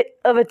bit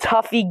of a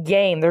toughy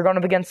game. They are going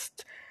up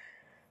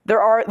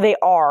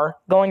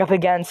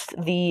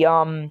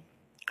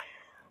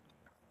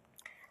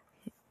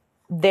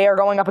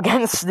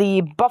against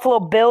the Buffalo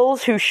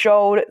Bills, who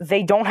showed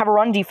they don't have a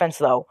run defense,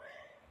 though.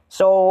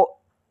 So,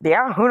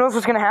 yeah, who knows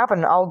what's going to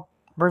happen. I'll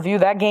review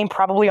that game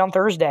probably on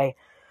Thursday.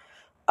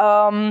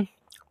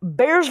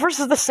 Bears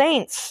versus the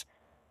Saints.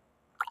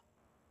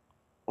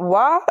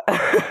 What?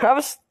 I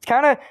was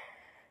kind of...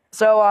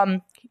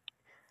 So,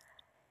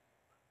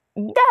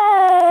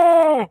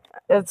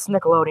 it's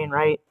Nickelodeon,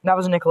 right? That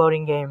was a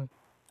Nickelodeon game.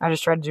 I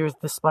just tried to do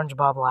the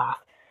SpongeBob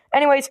laugh.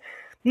 Anyways,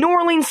 New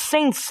Orleans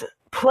Saints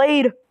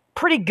played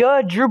pretty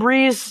good. Drew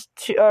Brees,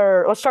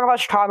 let's talk about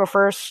Chicago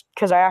first,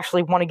 because I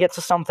actually want to get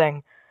to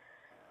something.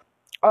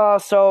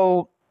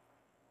 So,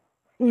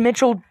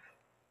 Mitchell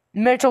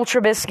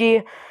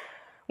Trubisky,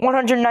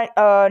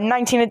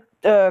 119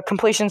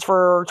 completions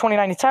for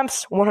 29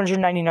 attempts,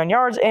 199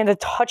 yards, and a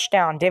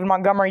touchdown. David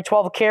Montgomery,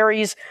 12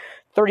 carries,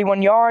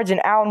 31 yards, and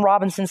Allen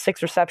Robinson,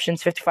 6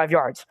 receptions, 55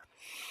 yards.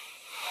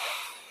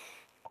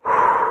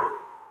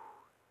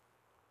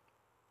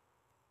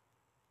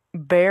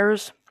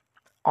 Bears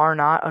are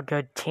not a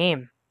good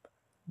team.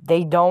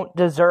 They don't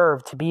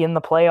deserve to be in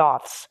the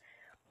playoffs.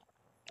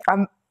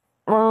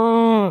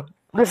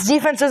 This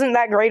defense isn't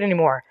that great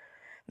anymore.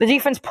 The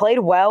defense played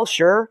well,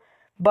 sure,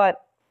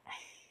 but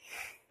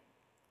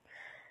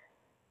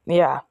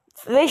yeah,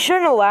 they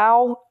shouldn't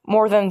allow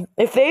more than,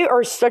 if they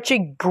are such a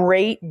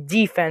great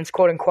defense,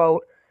 quote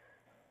unquote,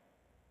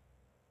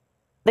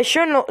 they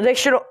shouldn't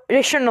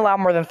allow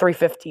more than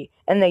 350,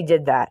 and they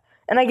did that.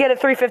 And I get it,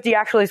 350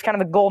 actually is kind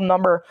of the gold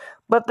number,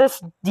 but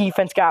this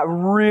defense got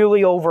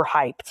really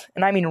overhyped,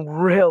 and I mean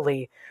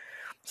really.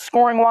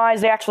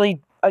 Scoring-wise, they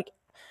actually,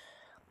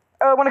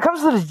 when it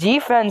comes to the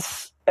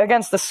defense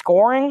against the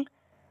scoring,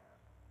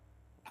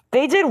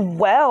 they did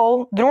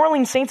well. The New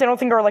Orleans Saints, I don't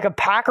think, are like a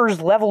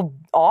Packers-level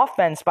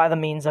offense by the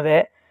means of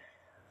it.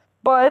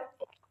 But,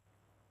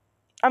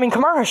 I mean,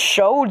 Kamara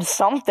showed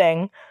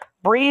something.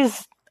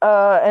 Brees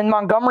and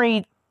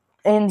Montgomery,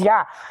 and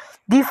yeah,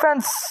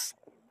 defense,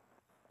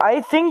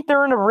 I think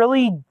they're in a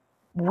really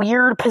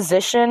weird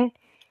position.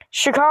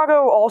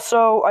 Chicago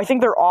also, I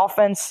think their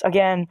offense,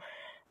 again,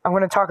 I'm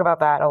going to talk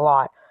about that a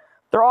lot.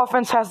 Their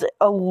offense has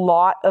a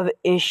lot of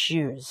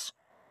issues.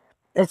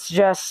 It's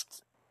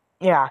just,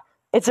 yeah,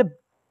 it's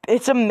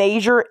a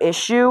major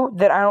issue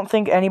that I don't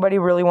think anybody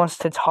really wants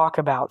to talk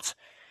about,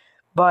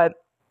 but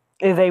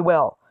they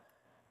will.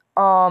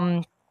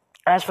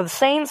 As for the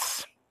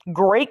Saints,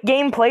 great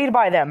game played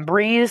by them.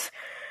 Brees,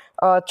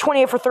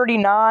 28 for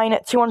 39,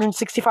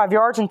 265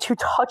 yards, and 2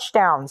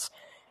 touchdowns.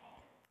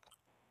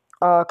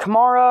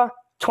 Kamara,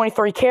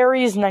 23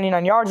 carries,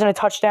 99 yards, and a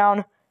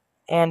touchdown.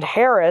 And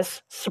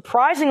Harris,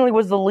 surprisingly,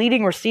 was the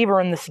leading receiver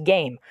in this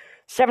game.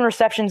 7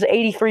 receptions,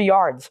 83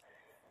 yards.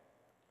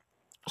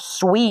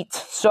 Sweet.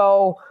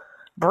 So,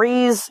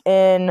 Brees,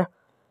 in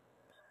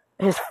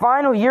his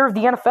final year of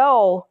the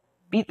NFL,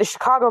 beat the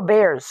Chicago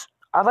Bears.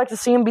 I'd like to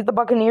see him beat the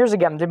Buccaneers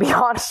again, to be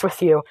honest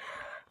with you.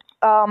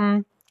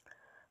 And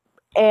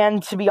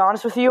to be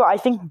honest with you, I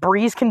think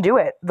Brees can do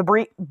it.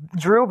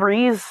 Drew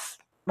Brees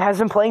has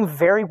been playing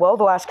very well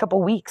the last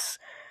couple weeks.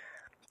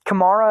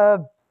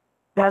 Kamara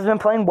has been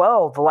playing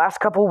well the last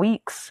couple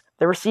weeks.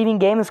 The receiving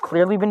game has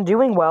clearly been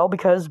doing well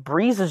because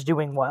Brees is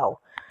doing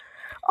well.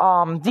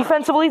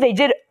 Defensively, they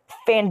did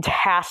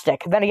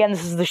fantastic. Then again,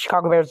 this is the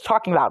Chicago Bears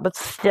talking about, but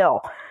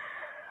still.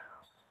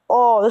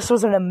 Oh, this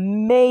was an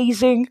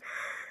amazing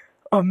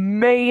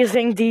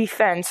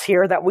defense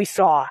here that we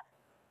saw.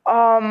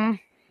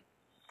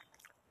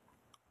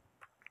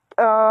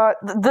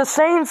 The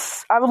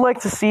Saints, I would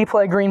like to see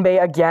play Green Bay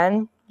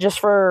again,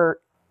 just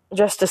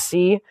to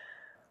see,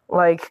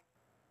 like,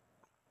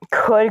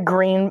 could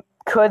Green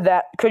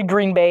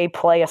Bay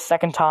play a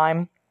second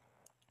time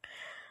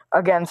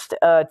against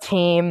a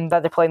team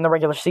that they played in the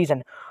regular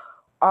season?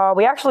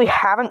 We actually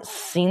haven't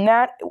seen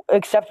that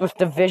except with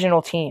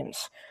divisional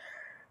teams.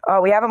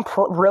 We haven't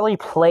really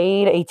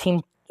played a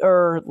team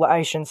or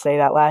I shouldn't say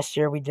that. Last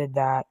year we did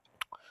that.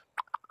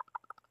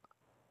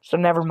 So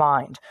never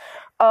mind.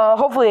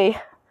 Hopefully.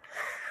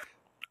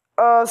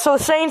 So the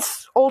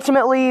Saints,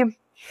 ultimately,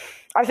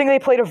 I think they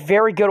played a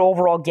very good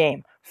overall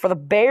game. For the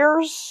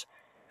Bears,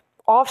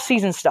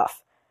 off-season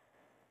stuff.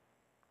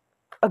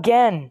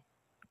 Again,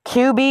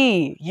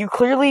 QB, you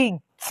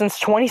clearly, since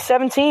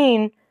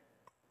 2017,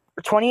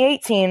 or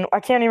 2018,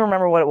 I can't even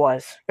remember what it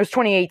was. It was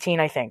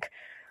 2018, I think.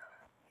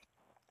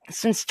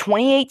 Since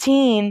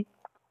 2018,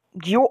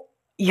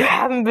 you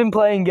haven't been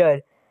playing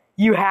good.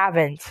 You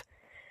haven't.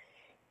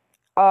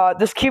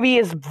 This QB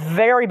is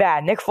very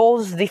bad. Nick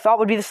Foles, they thought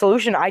would be the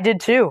solution. I did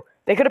too.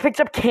 They could have picked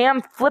up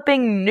Cam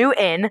flipping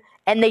Newton,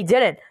 and they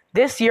didn't.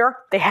 This year,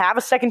 they have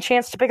a second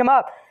chance to pick him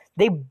up.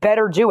 They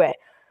better do it.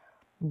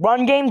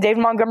 Run game,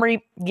 David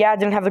Montgomery,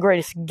 didn't have the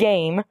greatest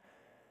game.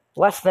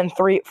 Less than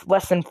 3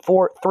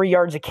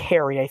 yards a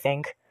carry, I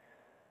think.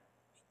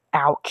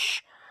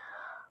 Ouch.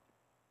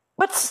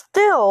 But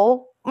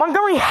still,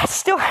 Montgomery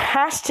still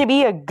has to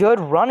be a good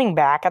running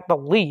back at the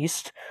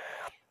least.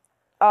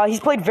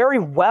 He's played very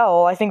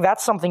well. I think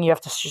that's something you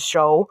have to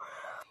show.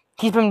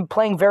 He's been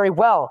playing very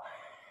well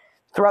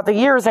throughout the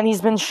years, and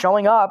he's been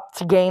showing up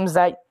to games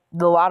that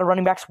a lot of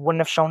running backs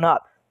wouldn't have shown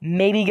up.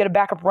 Maybe get a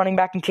backup running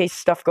back in case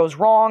stuff goes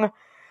wrong.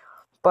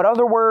 But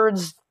other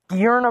words,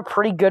 you're in a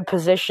pretty good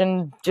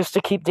position just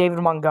to keep David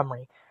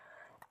Montgomery.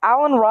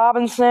 Allen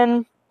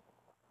Robinson,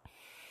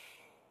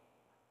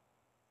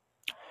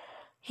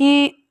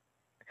 you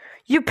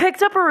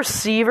picked up a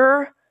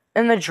receiver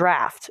in the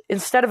draft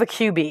instead of a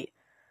QB.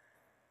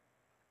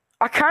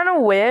 I kind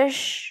of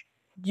wish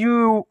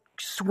you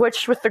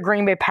switched with the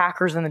Green Bay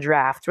Packers in the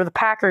draft, where the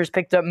Packers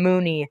picked up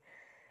Mooney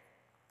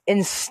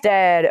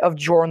instead of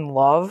Jordan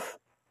Love,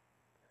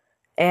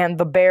 and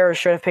the Bears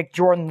should have picked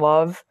Jordan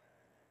Love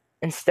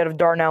instead of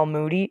Darnell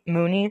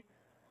Mooney.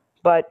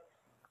 But,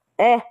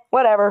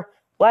 whatever.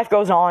 Life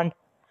goes on.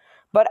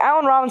 But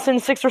Allen Robinson,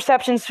 6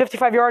 receptions,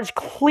 55 yards,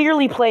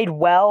 clearly played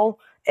well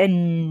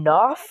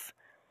enough.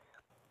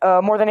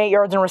 More than 8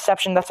 yards in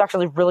reception. That's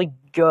actually really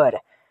good.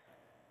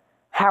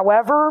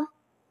 However,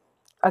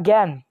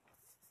 again,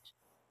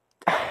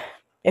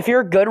 if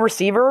you're a good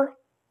receiver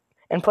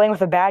and playing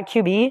with a bad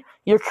QB,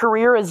 your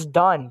career is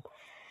done.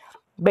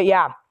 But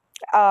yeah,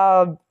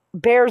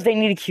 Bears, they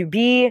need a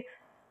QB.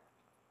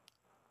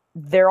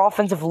 Their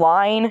offensive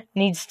line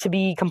needs to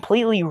be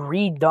completely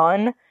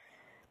redone.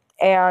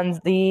 And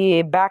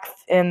the back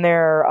in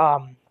their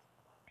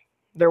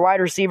wide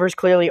receivers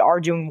clearly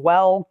are doing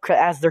well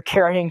as they're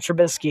carrying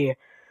Trubisky.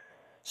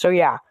 So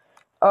yeah.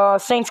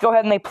 Saints go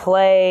ahead and they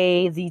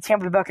play the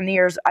Tampa Bay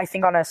Buccaneers, I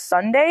think, on a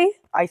Sunday.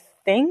 I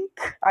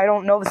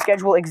don't know the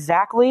schedule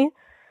exactly.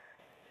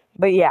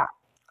 But yeah.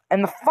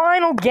 And the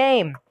final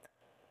game,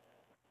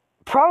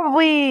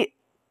 probably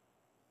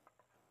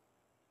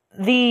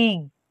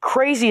the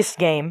craziest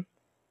game,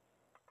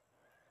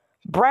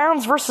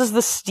 Browns versus the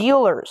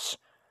Steelers.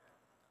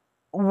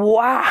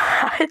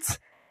 What?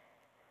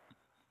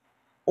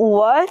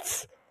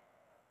 What?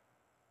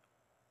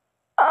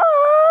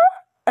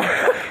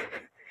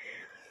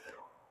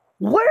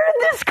 Where did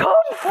this come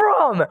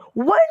from?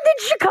 When did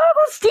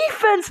Chicago's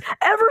defense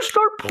ever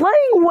start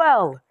playing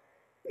well?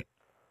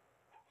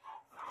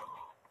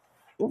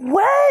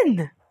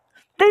 When?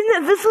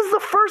 This is the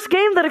first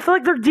game that I feel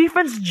like their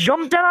defense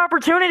jumped at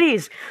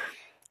opportunities.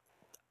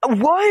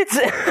 What?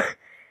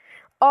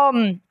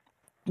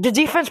 The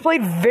defense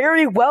played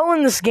very well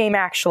in this game,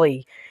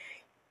 actually.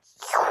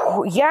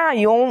 Yeah,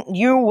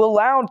 you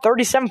allowed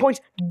 37 points.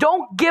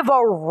 Don't give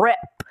a rip.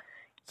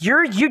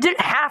 You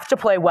didn't have to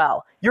play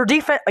well. Your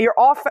defense,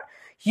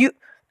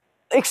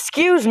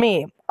 excuse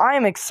me. I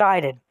am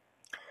excited.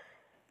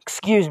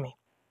 Excuse me.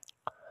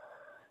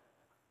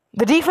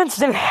 The defense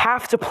didn't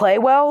have to play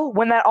well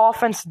when that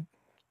offense,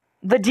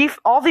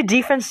 all the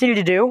defense needed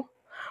to do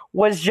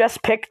was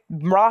just pick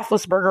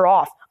Roethlisberger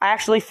off. I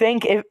actually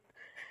think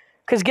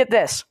because get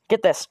this.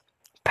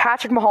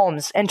 Patrick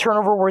Mahomes and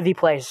turnover-worthy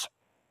plays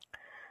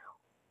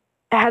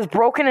has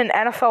broken an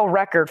NFL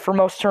record for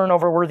most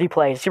turnover-worthy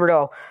plays. Here we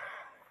go.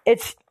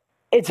 It's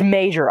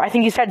major. I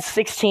think he's had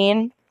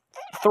 16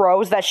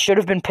 throws that should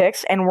have been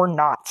picks and were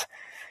not.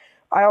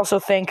 I also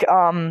think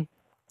I'm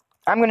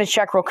going to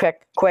check real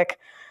quick.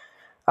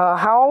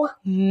 How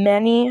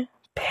many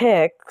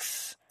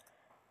picks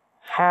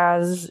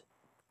has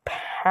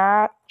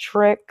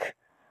Patrick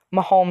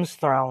Mahomes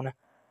thrown?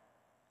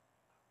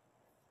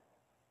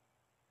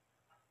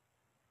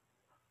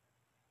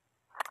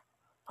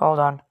 Hold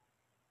on.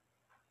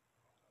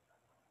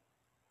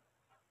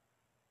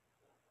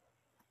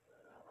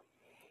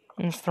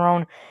 He's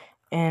thrown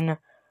in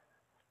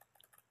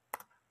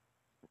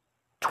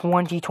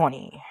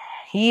 2020.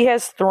 He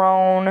has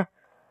thrown,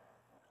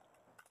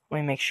 let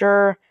me make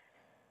sure.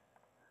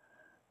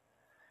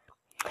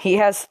 He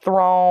has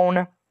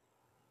thrown,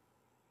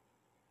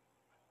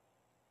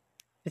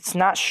 it's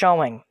not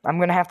showing. I'm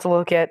going to have to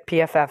look at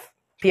PFR.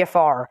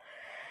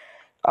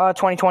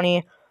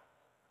 2020.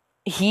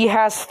 He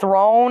has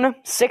thrown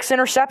 6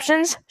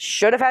 interceptions.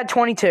 Should have had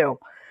 22.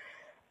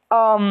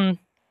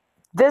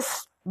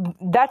 This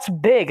that's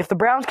big. If the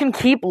Browns can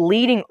keep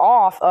leading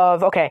off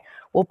of, okay,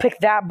 we'll pick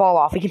that ball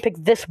off. We can pick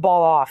this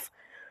ball off.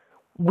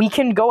 We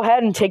can go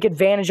ahead and take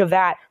advantage of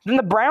that. Then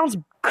the Browns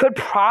could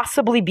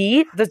possibly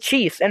beat the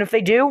Chiefs. And if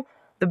they do,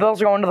 the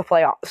Bills are going to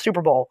the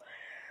Super Bowl.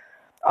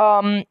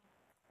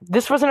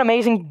 This was an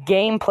amazing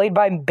game played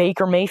by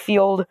Baker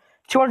Mayfield.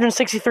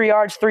 263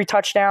 yards, 3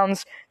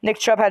 touchdowns. Nick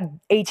Chubb had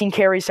 18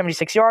 carries,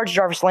 76 yards.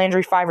 Jarvis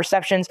Landry, 5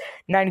 receptions,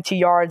 92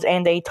 yards,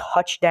 and a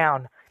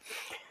touchdown.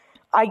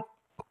 I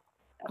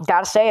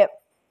gotta say it.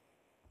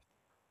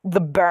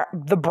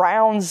 The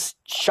Browns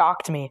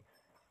shocked me.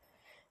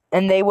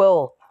 And they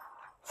will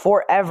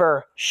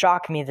forever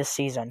shock me this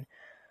season.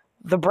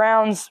 The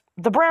Browns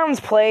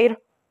played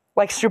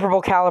like Super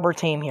Bowl caliber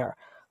team here.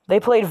 They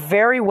played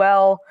very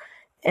well,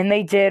 and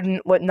they did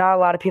what not a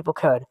lot of people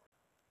could.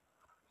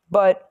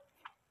 But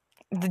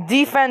the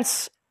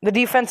defense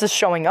is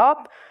showing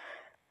up.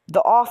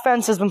 The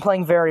offense has been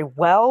playing very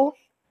well.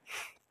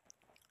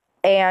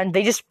 And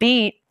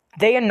they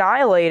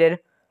annihilated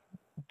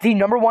the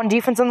number 1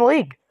 defense in the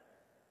league.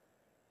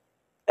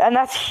 And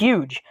that's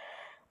huge.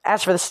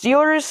 As for the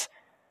Steelers,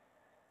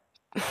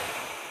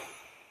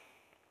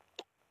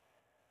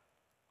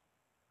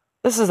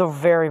 this is a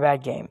very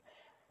bad game.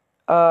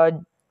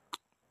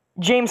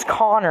 James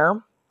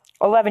Conner,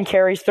 11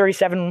 carries,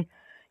 37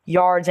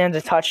 yards, and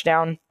a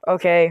touchdown.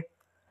 Okay,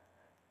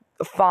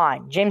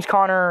 fine. James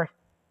Conner,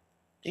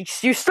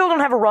 you still don't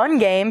have a run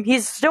game.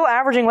 He's still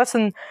averaging less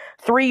than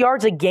 3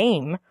 yards a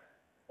game.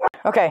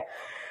 Okay,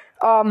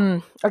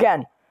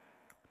 again.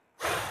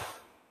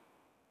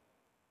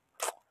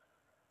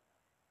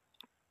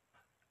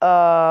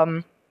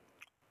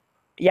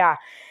 Yeah,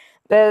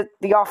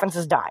 the offense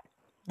has died.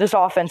 This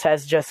offense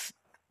has just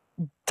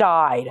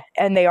died,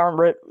 and they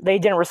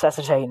didn't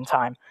resuscitate in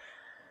time.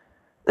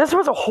 This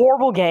was a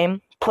horrible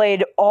game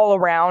played all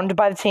around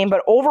by the team,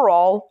 but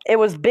overall, it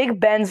was Big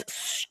Ben's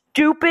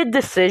stupid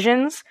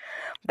decisions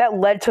that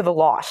led to the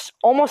loss.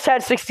 Almost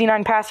had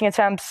 69 passing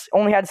attempts,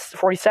 only had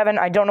 47.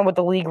 I don't know what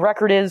the league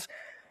record is.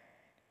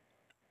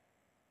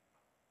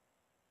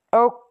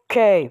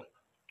 Okay.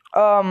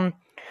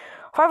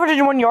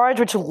 501 yards,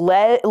 which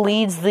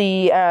leads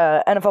the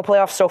NFL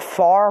playoffs so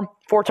far.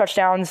 4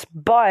 touchdowns,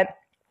 but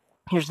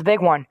here's the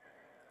big one.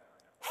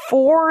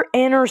 4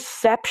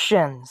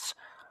 interceptions.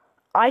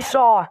 I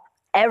saw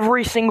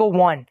every single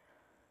one.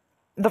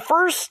 The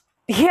first,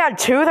 he had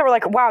 2 that were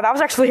like, wow, that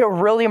was actually a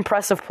really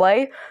impressive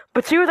play.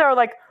 But 2 that were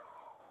like,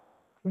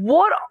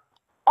 what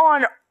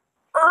on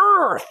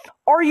earth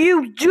are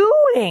you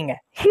doing?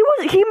 He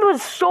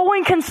was so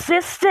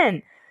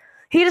inconsistent.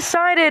 He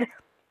decided,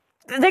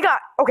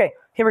 okay,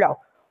 here we go.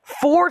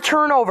 4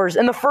 turnovers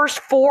in the first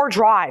 4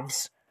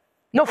 drives.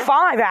 No,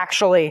 5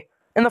 actually,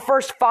 in the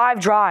first 5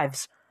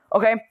 drives.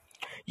 Okay?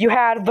 You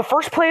had the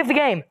first play of the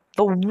game,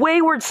 the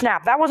wayward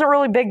snap. That wasn't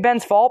really Big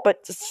Ben's fault,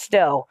 but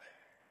still,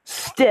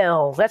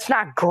 that's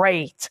not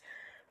great.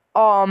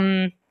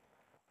 What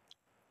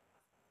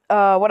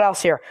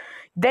else here?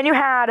 Then you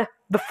had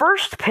the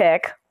first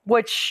pick,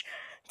 which,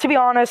 to be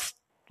honest,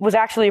 was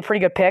actually a pretty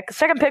good pick. The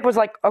second pick was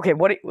like, okay,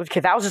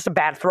 that was just a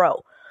bad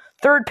throw.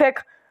 Third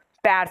pick,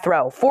 bad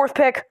throw. Fourth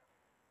pick,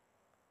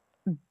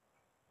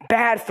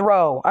 bad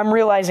throw. I'm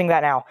realizing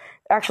that now.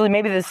 Actually,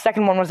 maybe the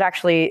second one was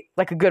actually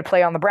like a good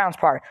play on the Browns'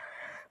 part.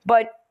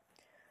 But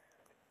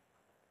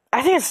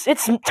I think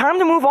it's time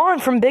to move on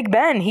from Big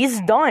Ben.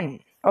 He's done,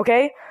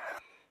 okay?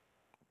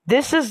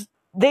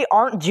 They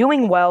aren't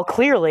doing well,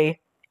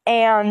 clearly,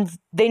 and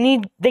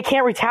they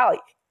can't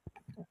retaliate.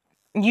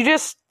 You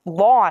just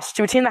lost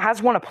to a team that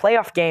has won a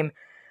playoff game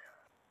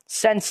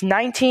since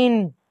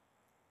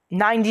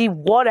 1990,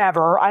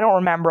 whatever. I don't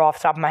remember off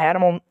the top of my head.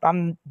 I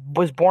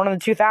was born in the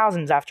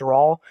 2000s after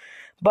all.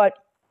 But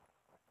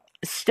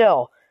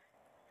still,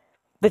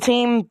 the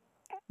team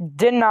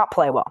did not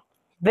play well.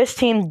 This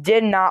team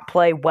did not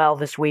play well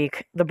this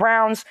week. The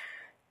Browns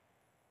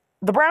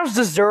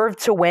deserved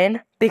to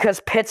win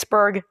because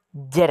Pittsburgh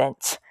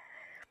didn't.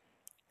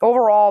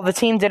 Overall, the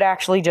team did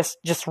actually just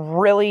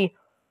really,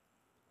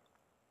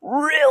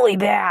 really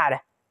bad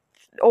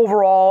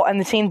overall, and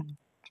the team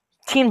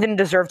didn't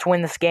deserve to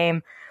win this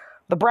game.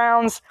 The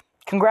Browns,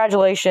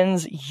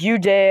 congratulations, you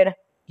did.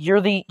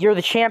 You're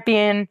the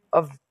champion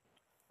of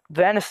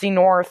the NFC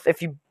North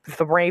if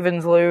the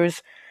Ravens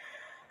lose.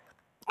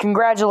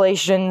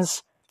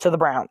 Congratulations to the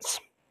Browns.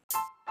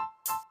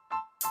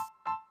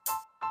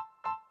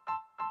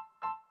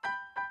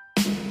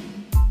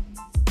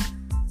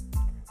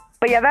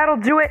 But yeah, that'll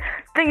do it.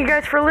 Thank you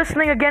guys for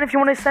listening. Again, if you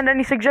want to send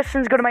any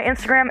suggestions, go to my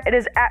Instagram. It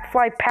is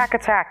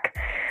 @FlyPackAttack.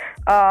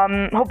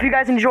 Hope you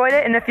guys enjoyed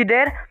it, and if you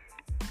did,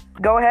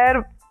 go ahead,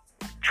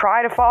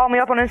 try to follow me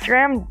up on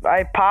Instagram.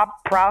 I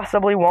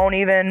possibly won't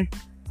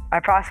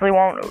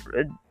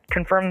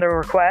confirm the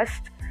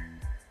request.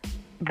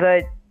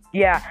 But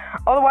yeah,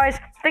 otherwise,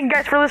 thank you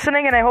guys for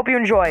listening, and I hope you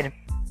enjoyed.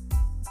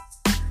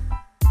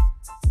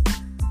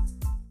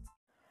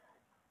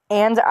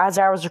 And as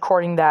I was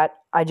recording that,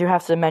 I do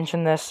have to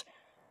mention this.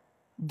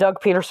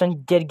 Doug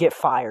Peterson did get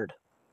fired.